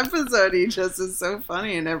in this episode he just is so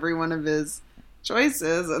funny in every one of his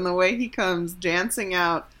choices and the way he comes dancing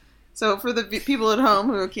out. So for the people at home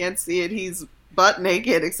who can't see it, he's butt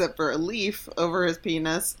naked except for a leaf over his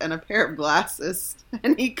penis and a pair of glasses,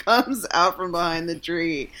 and he comes out from behind the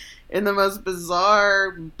tree in the most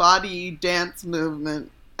bizarre body dance movement.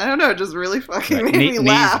 I don't know, it just really fucking made me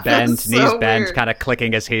laugh. Knees bent, weird. kind of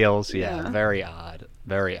clicking his heels. Yeah, very odd.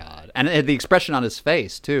 And the expression on his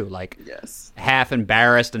face too, like half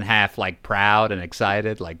embarrassed and half like proud and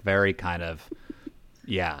excited, like very kind of.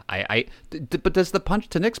 Yeah, but does the punch,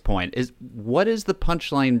 to Nick's point, what does the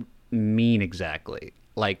punchline mean exactly?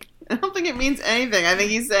 Like, I don't think it means anything. I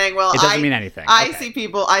think he's saying, well, it doesn't mean anything. I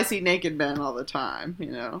see naked men all the time,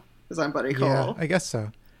 because I'm Buddy Cole. Yeah, I guess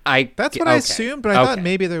so. That's what I assumed, but I thought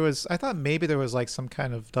maybe there was like some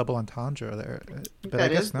kind of double entendre there. But I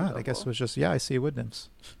guess not. I guess it was just, I see wood nymphs.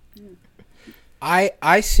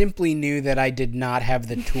 I simply knew that I did not have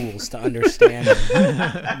the tools to understand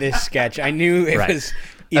this sketch. I knew it was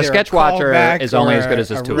either a sketch watcher is only as good as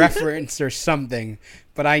his a tools. reference or something,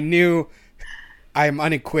 but I knew I'm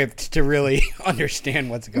unequipped to really understand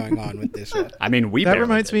what's going on with this one. I mean, That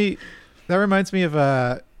reminds me of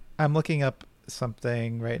I'm looking up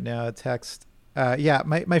something right now, a text.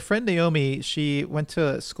 My friend Naomi, she went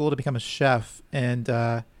to school to become a chef,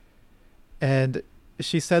 and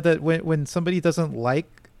she said that when somebody doesn't like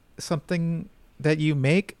something that you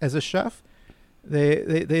make as a chef,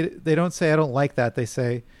 they don't say I don't like that. They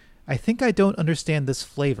say I think I don't understand this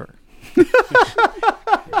flavor. Which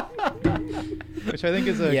I think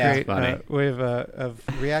is a great way of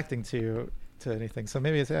reacting to to anything. So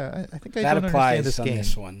maybe it's I think I That don't applies understand this on game.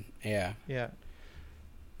 this one. Yeah. Yeah.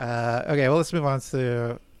 Okay, well, let's move on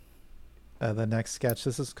to the next sketch.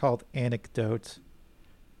 This is called Anecdote.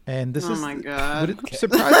 And this Oh is... my God. Would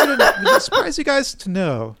it surprise you guys to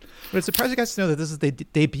know? Would it surprise you guys to know that this is the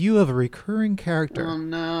debut of a recurring character? Oh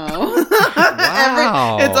no!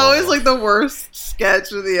 Wow. It's always like the worst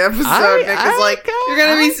sketch of the episode because like you're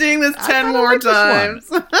gonna be seeing this 10 more times.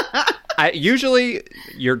 Usually,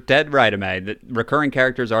 you're dead right, Amay. That recurring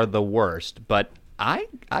characters are the worst, but I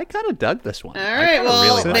kind of dug this one. All right, well,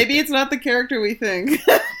 really liked maybe it. it's not the character we think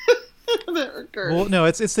that recurs. Well, no,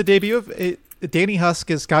 it's the debut of Danny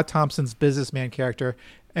Husk is Scott Thompson's businessman character,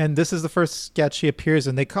 and this is the first sketch he appears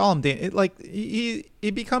in. They call him Danny.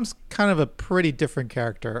 He becomes kind of a pretty different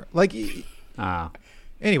character.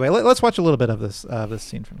 Anyway, let's watch a little bit of this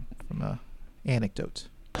scene from Anecdote.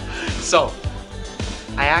 So,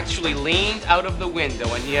 I actually leaned out of the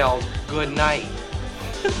window and yelled, "Good night."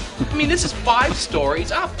 I mean, this is 5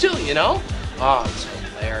 stories up, too, you know? Oh, it's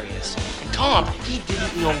hilarious. And Tom, he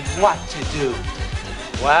didn't know what to do.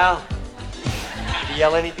 Well, did he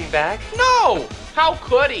yell anything back? No! How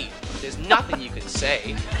could he? There's nothing you could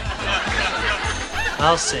say.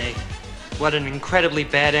 I'll say, what an incredibly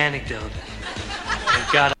bad anecdote.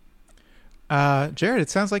 Thank God. Jared,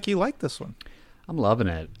 it sounds like you like this one. I'm loving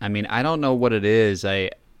it. I mean, I don't know what it is.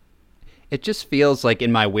 It just feels like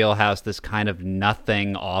in my wheelhouse, this kind of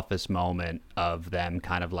nothing office moment of them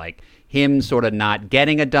kind of like him sort of not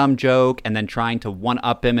getting a dumb joke and then trying to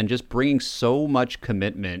one-up him and just bringing so much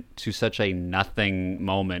commitment to such a nothing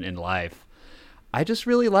moment in life. I just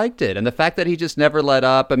really liked it. And the fact that he just never let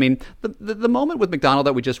up. I mean, the moment with McDonald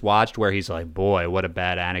that we just watched where he's like, boy, what a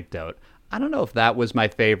bad anecdote. I don't know if that was my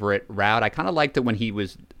favorite route. I kind of liked it when he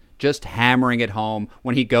was just hammering it home,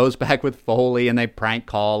 when he goes back with Foley and they prank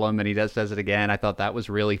call him and he does it again. I thought that was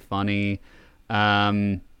really funny.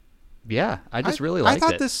 Yeah, I just really liked it. I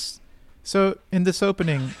thought this... So, in this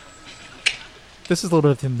opening... This is a little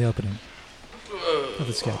bit of him in the opening of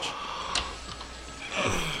the sketch.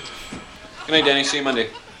 Good night, Danny. See you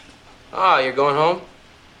Monday. Ah, you're going home?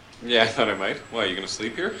 Yeah, I thought I might. Why, are you going to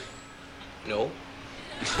sleep here? No.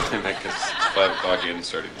 I might, because it's 5 o'clock. You hadn't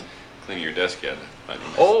started cleaning your desk yet.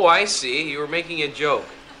 Oh, I see. You were making a joke.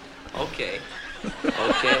 Okay.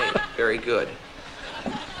 Okay. Very good.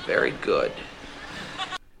 Very good.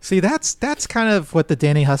 See, that's kind of what the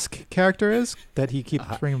Danny Husk character is that he keeps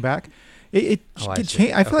bringing back. I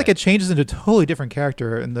feel like it changes into a totally different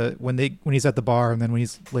character when he's at the bar and then when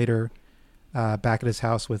he's later back at his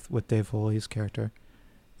house with Dave Foley's character.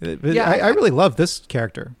 I really love this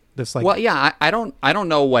character. I don't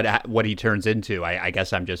know what he turns into. I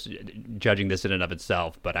guess I'm just judging this in and of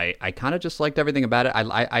itself, but I kind of just liked everything about it.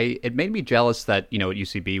 It made me jealous that, at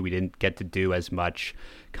UCB we didn't get to do as much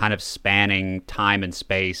kind of spanning time and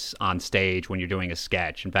space on stage when you're doing a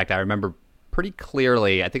sketch. In fact, I remember pretty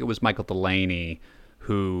clearly, I think it was Michael Delaney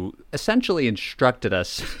who essentially instructed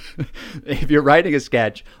us, if you're writing a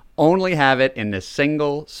sketch, only have it in a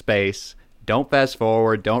single space. Don't fast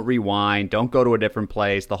forward, don't rewind, don't go to a different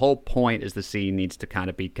place. The whole point is the scene needs to kind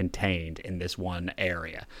of be contained in this one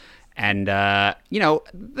area. And,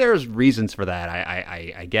 there's reasons for that,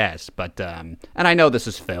 I guess. But, and I know this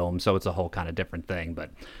is film, so it's a whole kind of different thing. But,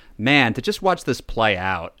 man, to just watch this play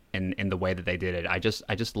out in the way that they did it, I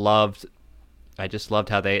just loved how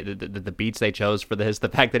the beats they chose for this, the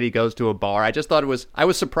fact that he goes to a bar. I just thought I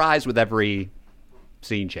was surprised with every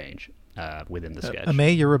scene change within the sketch.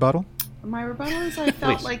 Amay, your rebuttal? My rebuttal is I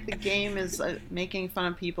felt like the game is making fun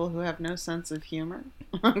of people who have no sense of humor.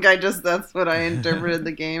 That's what I interpreted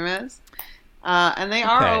the game as. And they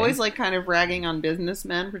are always kind of ragging on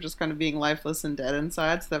businessmen for just kind of being lifeless and dead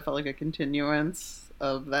inside. So that felt like a continuance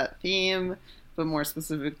of that theme, but more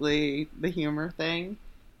specifically the humor thing.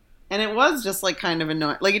 And it was just kind of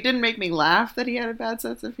annoying. It didn't make me laugh that he had a bad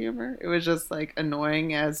sense of humor. It was just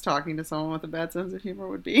annoying as talking to someone with a bad sense of humor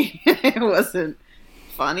would be. It wasn't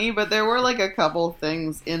funny, but there were a couple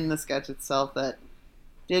things in the sketch itself that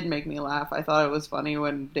did make me laugh. I thought it was funny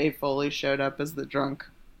when Dave Foley showed up as the drunk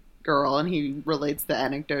girl and he relates the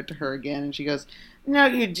anecdote to her again and she goes, "No,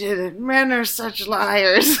 you didn't. Men are such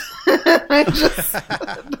liars." I just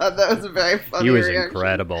thought that was a very funny reaction. He was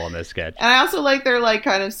incredible in this sketch. And I also like their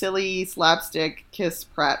kind of silly slapstick kiss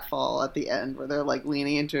pratfall at the end where they're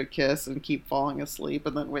leaning into a kiss and keep falling asleep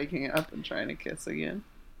and then waking up and trying to kiss again.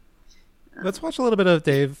 Let's watch a little bit of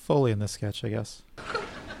Dave Foley in this sketch, I guess.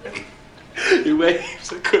 He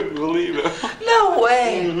waves. I couldn't believe it. No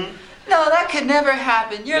way. Mm-hmm. No, that could never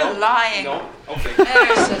happen. You're lying. No. Okay.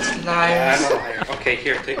 They're such liars. I'm a liar. Okay,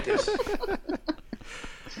 here, take this.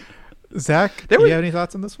 Zach, do you have any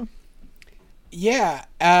thoughts on this one? Yeah.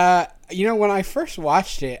 When I first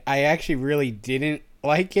watched it, I actually really didn't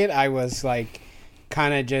like it. I was like,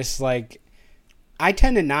 kind of just like, I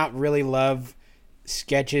tend to not really love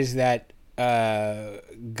sketches that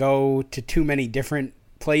go to too many different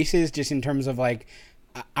places, just in terms of like,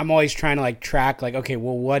 I'm always trying to like track like, okay,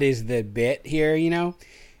 well, what is the bit here,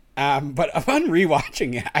 but upon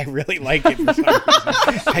rewatching it, I really like it for some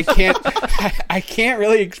reason. I can't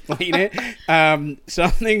really explain it.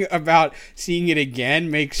 Something about seeing it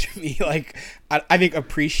again makes me like, I think,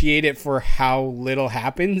 appreciate it for how little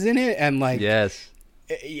happens in it, and like, yes,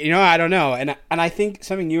 I don't know, and I think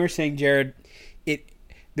something you were saying, Jared,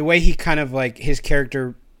 the way he kind of like his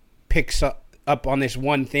character picks up on this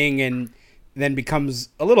one thing and then becomes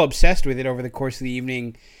a little obsessed with it over the course of the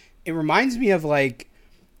evening. It reminds me of like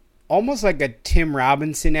almost like a Tim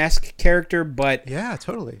Robinson-esque character, but yeah,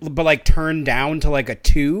 totally. But like turned down to like a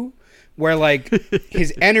 2, where like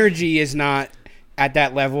his energy is not at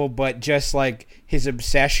that level, but just like his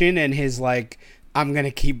obsession and his like, I'm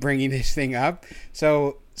gonna keep bringing this thing up.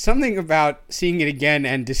 So something about seeing it again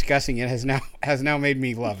and discussing it has now made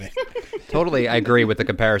me love it. Totally, I agree with the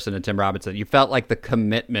comparison to Tim Robinson. You felt like the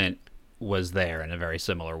commitment was there in a very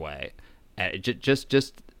similar way. Just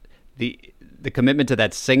the commitment to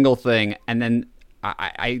that single thing, and then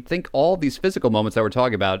I think all these physical moments that we're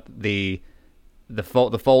talking about, the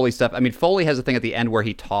Foley stuff. I mean, Foley has a thing at the end where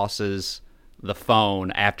he tosses the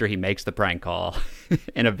phone after he makes the prank call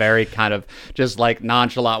in a very kind of just like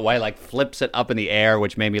nonchalant way, like flips it up in the air,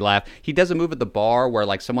 which made me laugh. He does a move at the bar where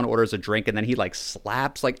like someone orders a drink and then he like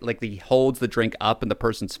slaps, like he holds the drink up in the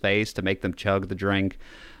person's face to make them chug the drink.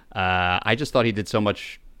 I just thought he did so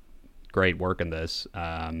much great work in this.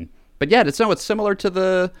 But yeah, it's similar to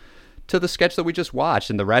the sketch that we just watched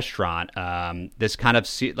in the restaurant. This kind of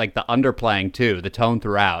like the underplaying too, the tone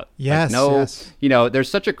throughout. Yes, yes. There's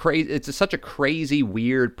such a crazy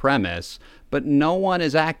weird premise, but no one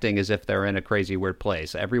is acting as if they're in a crazy weird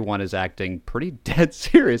place. Everyone is acting pretty dead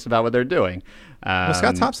serious about what they're doing. Well,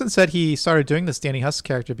 Scott Thompson said he started doing this Danny Huss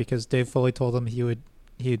character because Dave Foley told him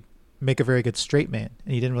he'd make a very good straight man,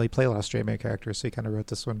 and he didn't really play a lot of straight man characters, so he kind of wrote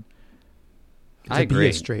this one to be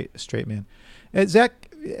a straight man. Zach,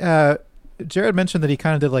 Jared mentioned that he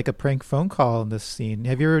kind of did like a prank phone call in this scene.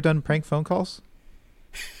 Have you ever done prank phone calls?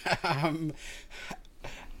 I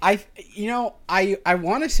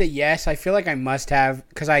want to say yes. I feel like I must have,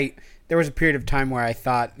 because there was a period of time where I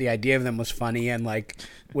thought the idea of them was funny and like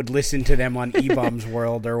would listen to them on E-Bombs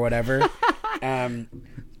World or whatever.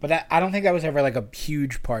 But I don't think that was ever like a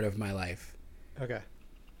huge part of my life. Okay.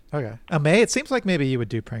 May, it seems like maybe you would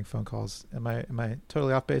do prank phone calls. Am I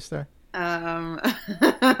totally off base there?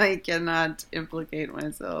 I cannot implicate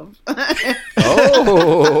myself.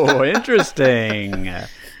 Oh, interesting.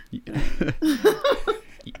 You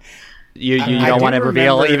don't want to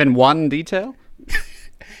reveal even one detail?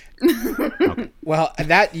 Okay. Well,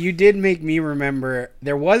 that you did make me remember.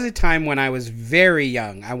 There was a time when I was very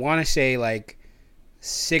young. I want to say like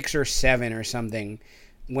 6 or 7 or something,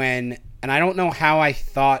 and I don't know how I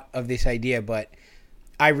thought of this idea, but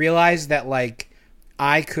I realized that like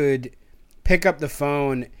I could pick up the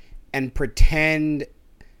phone and pretend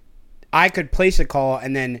I could place a call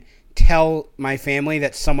and then tell my family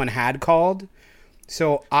that someone had called.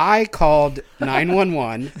 So I called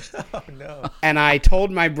 911. Oh, no. And I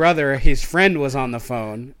told my brother his friend was on the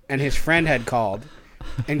phone and his friend had called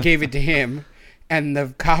and gave it to him. And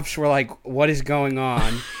the cops were like, what is going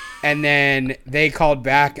on? And then they called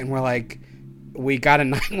back and were like, we got a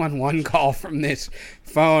 911 call from this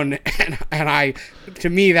phone. And to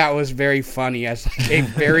me, that was very funny as like a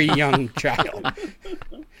very young child.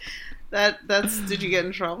 Did you get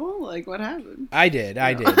in trouble? Like, what happened? I did.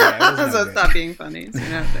 Yeah, so it stopped being funny.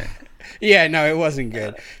 So yeah, no, it wasn't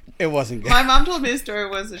good. It wasn't good. My mom told me a story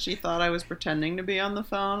was that she thought I was pretending to be on the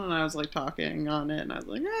phone, and I was like talking on it, and I was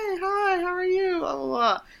like, "Hey, hi, how are you?" Blah blah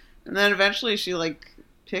blah. And then eventually she like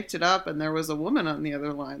picked it up, and there was a woman on the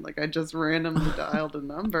other line. Like I just randomly dialed a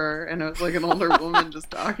number, and it was like an older woman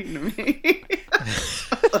just talking to me.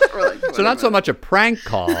 So not so much a prank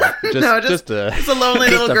call, just a lonely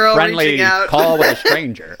little girl friendly reaching out. call with a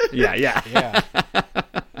stranger. Yeah.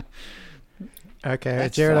 Okay,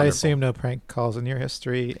 That's Jared, wonderful. I assume no prank calls in your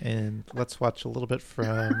history, and let's watch a little bit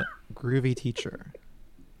from Groovy Teacher.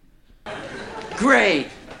 Great.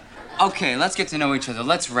 Okay, let's get to know each other.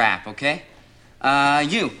 Let's rap, okay? You, why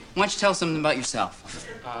don't you tell us something about yourself?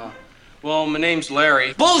 Well, my name's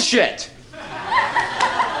Larry. Bullshit!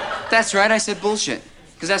 That's right, I said bullshit.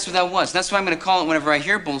 Because that's what that was. That's what I'm going to call it whenever I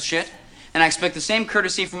hear bullshit. And I expect the same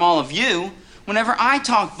courtesy from all of you whenever I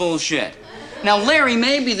talk bullshit. Now, Larry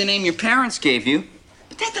may be the name your parents gave you,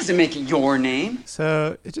 But that doesn't make it your name.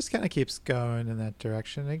 So it just kind of keeps going in that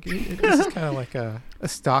direction. This is kind of like a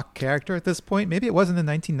stock character at this point. Maybe it wasn't in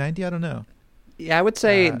 1990. I don't know. Yeah, I would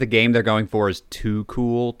say the game they're going for is too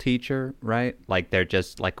cool teacher, right? Like they're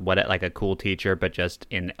just like a cool teacher, but just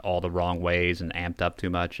in all the wrong ways and amped up too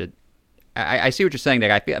much. I see what you're saying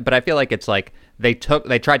there. I feel like it's like they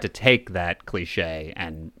tried to take that cliche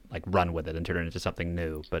and like run with it and turn it into something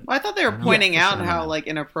new. But I thought they were pointing out how like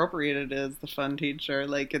inappropriate it is. The fun teacher,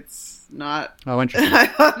 like it's not. Oh, interesting. I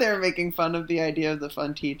thought they were making fun of the idea of the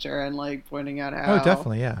fun teacher and like pointing out how. Oh,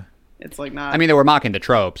 definitely, yeah. It's like not. I mean, they were mocking the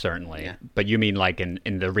trope, certainly. But you mean like in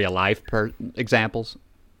the real life examples?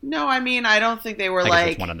 No, I mean, I don't think they were I guess like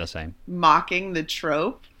it's one and the same. Mocking the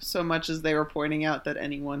trope so much as they were pointing out that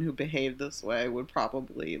anyone who behaved this way would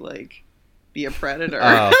probably like be a predator.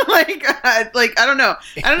 Oh. like I don't know.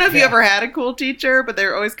 I don't know if you ever had a cool teacher, but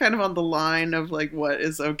they're always kind of on the line of like what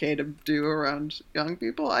is okay to do around young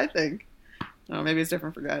people. I think. Oh, maybe it's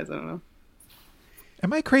different for guys. I don't know.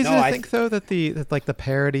 Am I crazy to think though that the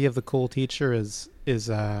parody of the cool teacher is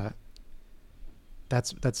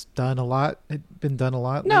that's done a lot? It's been done a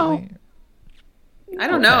lot lately? I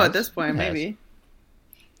don't know at this point. Maybe.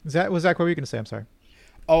 Zach, what were you going to say? I'm sorry.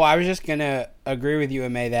 Oh, I was just going to agree with you,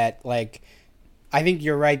 Amay, that like I think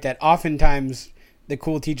you're right that oftentimes the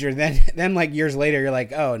cool teacher then like years later you're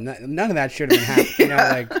like, oh, none of that should have been happening. You know,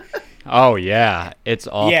 like. Oh yeah, it's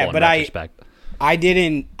awful. Yeah, in but retrospect. I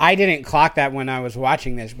didn't clock that when I was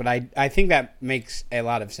watching this, but I think that makes a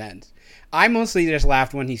lot of sense. I mostly just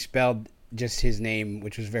laughed when he spelled just his name,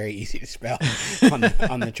 which was very easy to spell on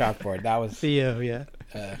the chalkboard. That was Theo, yeah.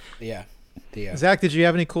 Yeah, Theo. Zach, did you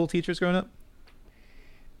have any cool teachers growing up?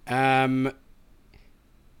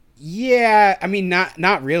 Yeah, I mean,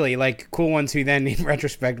 not really. Like cool ones who then, in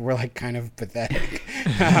retrospect, were like kind of pathetic.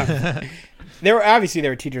 There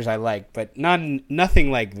were teachers I liked, but nothing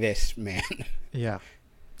like this, man. Yeah.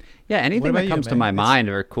 Yeah, anything that comes to my mind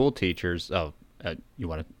are cool teachers. Oh, you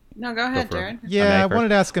want to? No, go ahead, Jared. Yeah, I wanted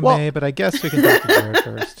to ask Amay, but I guess we can talk to Jared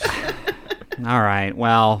first. All right.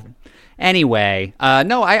 Well, anyway,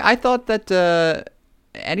 no, I thought that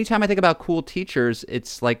anytime I think about cool teachers,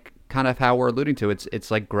 it's like kind of how we're alluding to. It's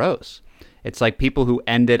like gross. It's like people who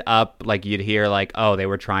ended up like you'd hear like, oh, they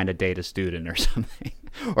were trying to date a student or something.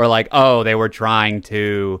 Or like, oh, they were trying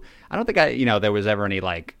to. I don't think there was ever any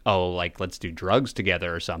like, oh, like let's do drugs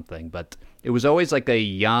together or something. But it was always like a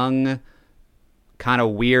young, kind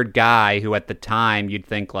of weird guy who at the time you'd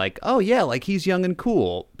think like, oh yeah, like he's young and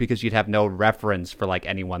cool, because you'd have no reference for like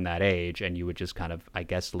anyone that age, and you would just kind of, I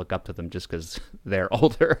guess, look up to them just because they're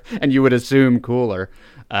older, and you would assume cooler.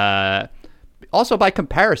 Also, by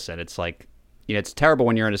comparison, it's like. It's terrible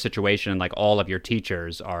when you're in a situation and like all of your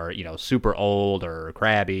teachers are, super old or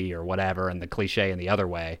crabby or whatever, and the cliche in the other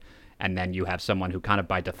way. And then you have someone who kind of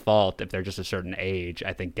by default, if they're just a certain age,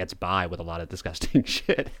 I think gets by with a lot of disgusting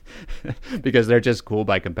shit because they're just cool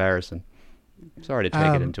by comparison. Sorry to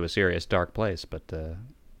take it into a serious dark place, but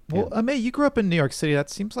well, Amay, you grew up in New York City. That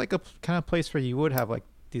seems like a kind of place where you would have like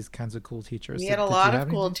these kinds of cool teachers. We had a lot of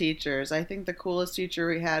cool teachers. I think the coolest teacher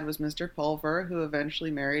we had was Mr. Pulver, who eventually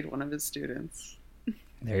married one of his students.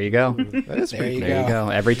 There you go. That is there you go.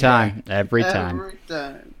 Every time. Every time.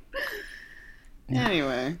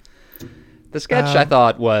 Anyway. The sketch I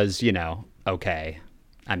thought was, okay.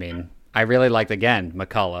 I mean, I really liked, again,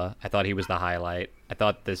 McCullough. I thought he was the highlight. I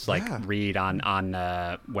thought this read on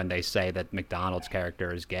when they say that McDonald's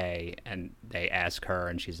character is gay and they ask her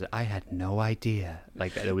and she said, I had no idea.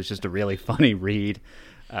 Like, it was just a really funny read.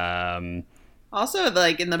 Also,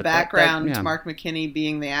 like in the background, Mark McKinney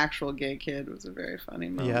being the actual gay kid was a very funny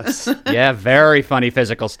moment. Yes. Yeah, very funny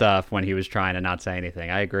physical stuff when he was trying to not say anything.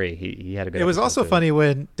 I agree. He had a good. It was also funny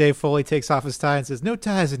when Dave Foley takes off his tie and says, "No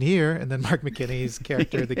ties in here," and then Mark McKinney's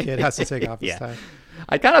character, the kid, has to take off his tie.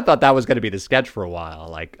 I kind of thought that was going to be the sketch for a while.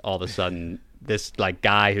 Like all of a sudden, this like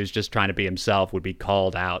guy who's just trying to be himself would be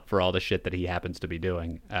called out for all the shit that he happens to be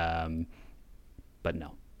doing. But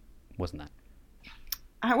no, wasn't that.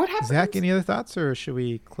 What happened? Zach, any other thoughts, or should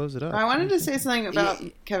we close it up? I wanted to say something about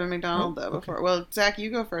Kevin McDonald, though, before. Okay. Well, Zach,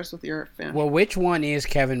 you go first with your fan. Well, which one is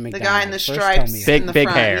Kevin McDonald? The guy in the stripes in the big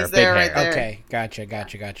front. hair. He's there, big right hair. there. Okay,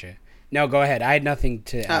 gotcha. No, go ahead. I had nothing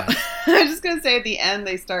to add. I was just going to say at the end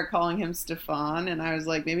they start calling him Stefan, and I was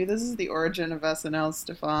like, maybe this is the origin of SNL's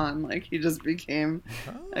Stefan. Like, he just became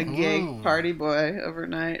a gay party boy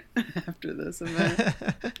overnight after this event.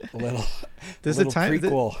 a little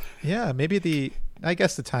prequel. Yeah, maybe I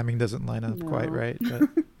guess the timing doesn't line up quite right, but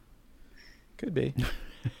could be.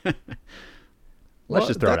 Let's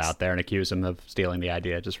just throw it out there and accuse him of stealing the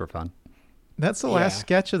idea just for fun. That's the last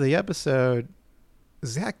sketch of the episode.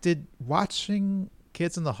 Zach, did watching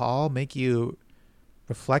Kids in the Hall make you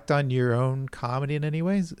reflect on your own comedy in any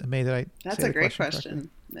ways? That's a great question,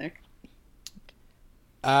 Nick.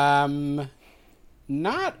 Not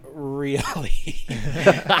really.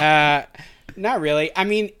 Not really. I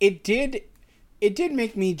mean, it did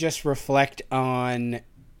make me just reflect on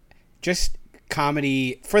just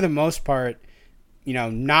comedy for the most part,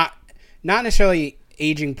 not necessarily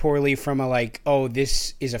aging poorly from a like, oh,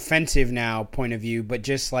 this is offensive now point of view, but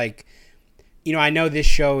just like, I know this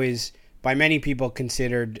show is by many people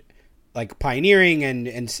considered like pioneering and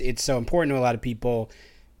it's so important to a lot of people.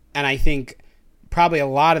 And I think probably a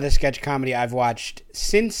lot of the sketch comedy I've watched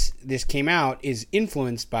since this came out is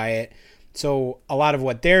influenced by it. So a lot of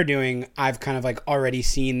what they're doing, I've kind of like already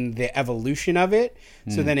seen the evolution of it.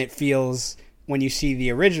 So then it feels, when you see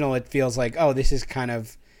the original, it feels like, oh, this is kind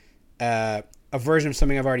of a version of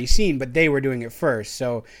something I've already seen, but they were doing it first.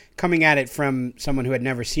 So coming at it from someone who had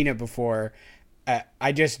never seen it before,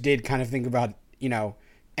 I just did kind of think about,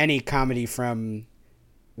 any comedy from,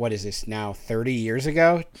 what is this now, 30 years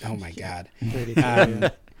ago? Oh my God.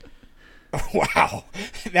 Wow,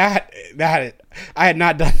 that I had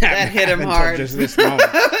not done that. That hit him hard. Just this moment.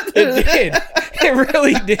 It did. It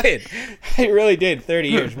really did. It really did. 30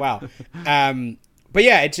 years. Wow. But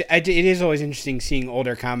yeah, it is always interesting seeing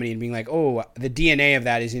older comedy and being like, oh, the DNA of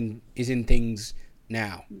that is in things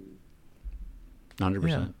now.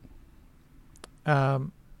 100%. Yeah.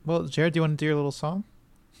 Well, Jared, do you want to do your little song?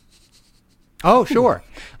 Oh, sure.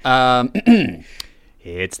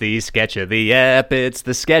 It's the sketch of the ep. It's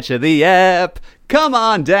the sketch of the ep. Come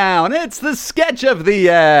on down. It's the sketch of the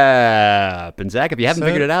ep. And Zach, if you haven't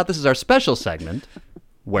figured it out, this is our special segment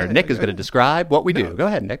where Nick is going to describe what we do. Go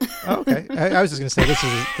ahead, Nick. Oh, okay. I was just going to say this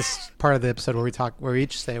is part of the episode where we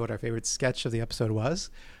each say what our favorite sketch of the episode was.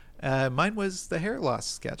 Mine was the hair loss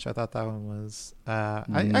sketch. I thought that one was.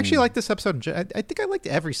 I actually liked this episode. I think I liked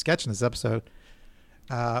every sketch in this episode.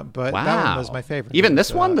 But that one was my favorite. Even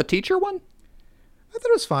this one, the teacher one? I thought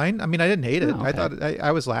it was fine. I mean, I didn't hate it. Oh, okay. I thought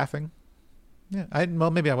I was laughing. Yeah.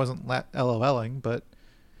 Maybe I wasn't LOLing, but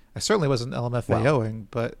I certainly wasn't LMFAOing.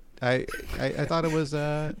 But I thought it was.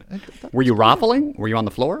 Were you raffling? Were you on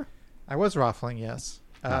the floor? I was raffling. Yes.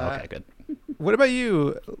 Okay, good. What about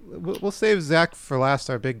you? We'll save Zach for last,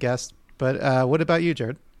 our big guest. But what about you,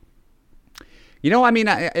 Jared? I mean,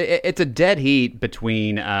 it's a dead heat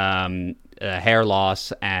between hair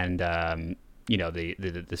loss and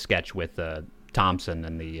the sketch with Thompson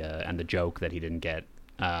and the joke that he didn't get,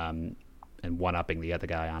 and one-upping the other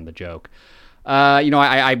guy on the joke.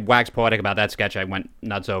 I waxed poetic about that sketch. I went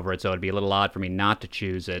nuts over it, so it'd be a little odd for me not to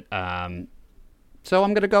choose it. So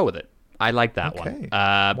I'm going to go with it. I like that one.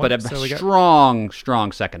 But a strong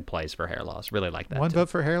second place for hair loss. Really like that. One vote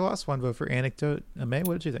for hair loss, one vote for anecdote. May,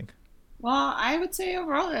 what did you think? Well, I would say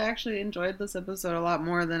overall I actually enjoyed this episode a lot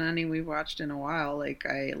more than any we've watched in a while. Like,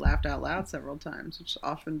 I laughed out loud several times, which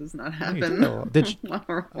often does not happen. Did you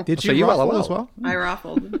raffle as well? I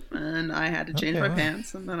raffled, and I had to change my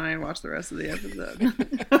pants, and then I watched the rest of the episode.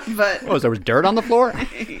 But there was dirt on the floor?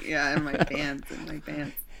 Yeah, in my pants.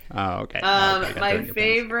 Oh, okay. My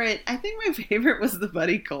favorite, I think my favorite was the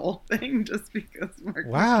Buddy Cole thing, just because Mark.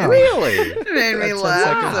 Wow, really? It made me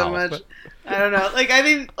laugh so much. I don't know. Like, I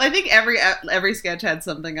think every sketch had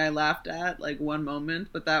something I laughed at, like one moment,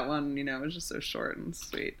 but that one, was just so short and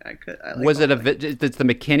sweet. Was it it's the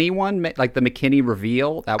McKinney one, like the McKinney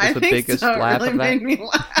reveal? That was the biggest laugh really of that. Made me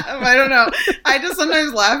laugh. I don't know. I just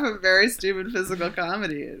sometimes laugh at very stupid physical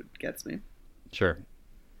comedy. It gets me. Sure.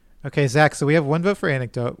 Okay, Zach, so we have one vote for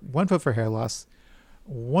anecdote, one vote for hair loss,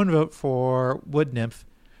 one vote for wood nymph.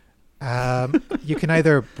 You can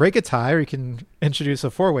either break a tie or you can introduce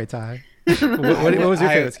a four-way tie. What was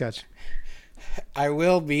your favorite sketch? I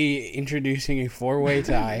will be introducing a four-way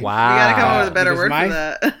tie. Wow. You gotta come up with a better word for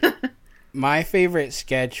that. My favorite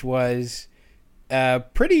sketch was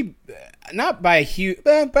pretty, not by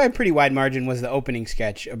a pretty wide margin, was the opening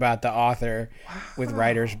sketch about the author with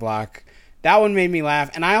writer's block. That one made me laugh.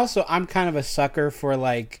 And I'm kind of a sucker for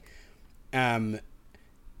like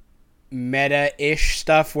meta-ish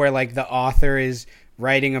stuff where like the author is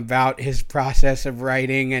writing about his process of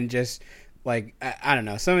writing and just like, I don't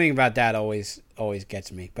know, something about that always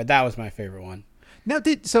gets me. But that was my favorite one. Now,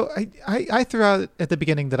 I threw out at the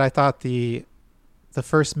beginning that I thought the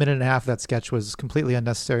first minute and a half of that sketch was completely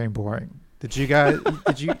unnecessary and boring. Did you guys,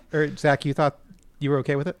 or Zach, you thought you were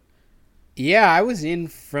okay with it? Yeah, I was in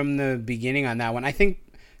from the beginning on that one. I think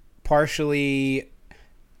partially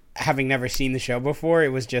having never seen the show before, it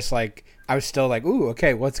was just like, I was still like, ooh,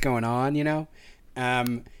 okay, what's going on,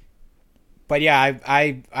 But yeah,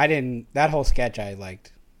 I didn't, that whole sketch I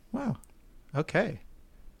liked. Wow. Okay.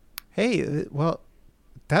 Hey, well,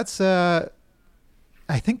 That's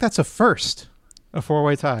I think that's a first, a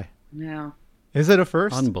 4-way tie. Yeah. Is it a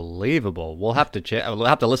first? Unbelievable. We'll have to we'll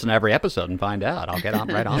have to listen to every episode and find out. I'll get on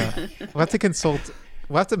right on that. We'll have to consult.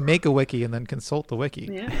 We'll have to make a wiki and then consult the wiki.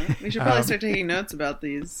 Yeah, we should probably start taking notes about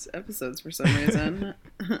these episodes for some reason.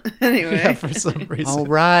 Anyway. Yeah, for some reason. Oh,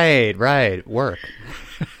 right. Work.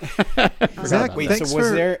 Zach, Wait, thanks so was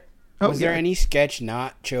for- there there any sketch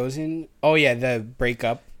not chosen? Oh yeah, the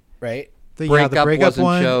breakup, right? The Breakup breakup wasn't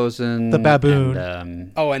one, chosen. the baboon.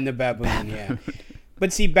 And, And the baboon, yeah.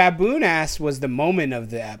 But see, baboon ass was the moment of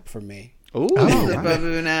the ep for me. ooh. The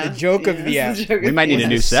baboon ass. The joke of the Yes, ep. joke We of might the need a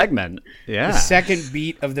new ass. segment. Yeah. The second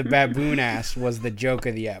beat of the baboon ass was the joke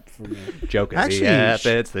of the ep for me. Joke of Actually, the app.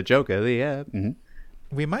 It's the joke of the app. Mhm.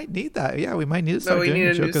 We might need that. Yeah, we might need to But start we doing need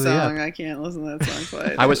the a joke new of the song. app. I can't listen to that song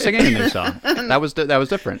quite. I was singing a new song. That was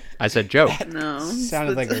different. I said joke. No.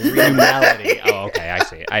 Sounded like a That's- real Melody. Oh, okay. I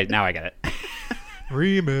see. Now I get it.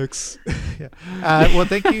 Remix. Yeah. Well,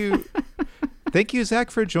 thank you,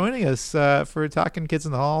 Zach, for joining us, for talking Kids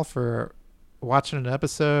in the Hall, for watching an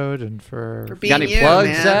episode, and for For You got any being you, plugs,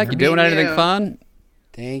 man. Zach? For You doing being anything you. fun?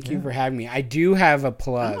 Thank you for having me. I do have a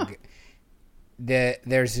plug.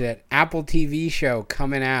 There's an Apple TV show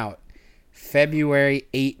coming out February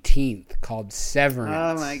 18th called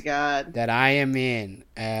Severance. Oh my god. That I am in,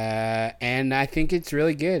 and I think it's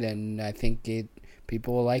really good, and I think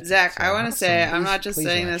people will like Zach, it. So I want to say, I'm please- not just please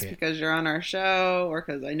saying watch this it. because you're on our show or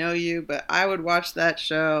because I know you, but I would watch that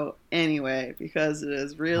show anyway because it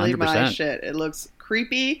is really my 100%. shit. It looks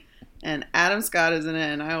creepy, and Adam Scott is in it,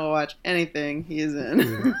 and I will watch anything he is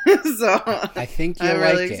in. So I think you'll I'm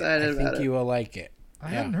like really it. excited I about think it. you will like it. I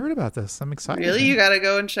hadn't heard about this. I'm excited. Really, you got to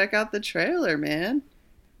go and check out the trailer, man.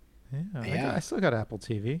 Yeah, Yeah. I still got Apple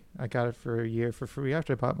TV. I got it for a year for free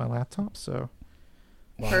after I bought my laptop. So,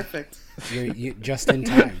 Perfect. You're just in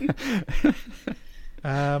time.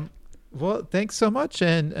 well, thanks so much,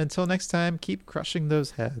 and until next time, keep crushing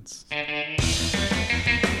those heads.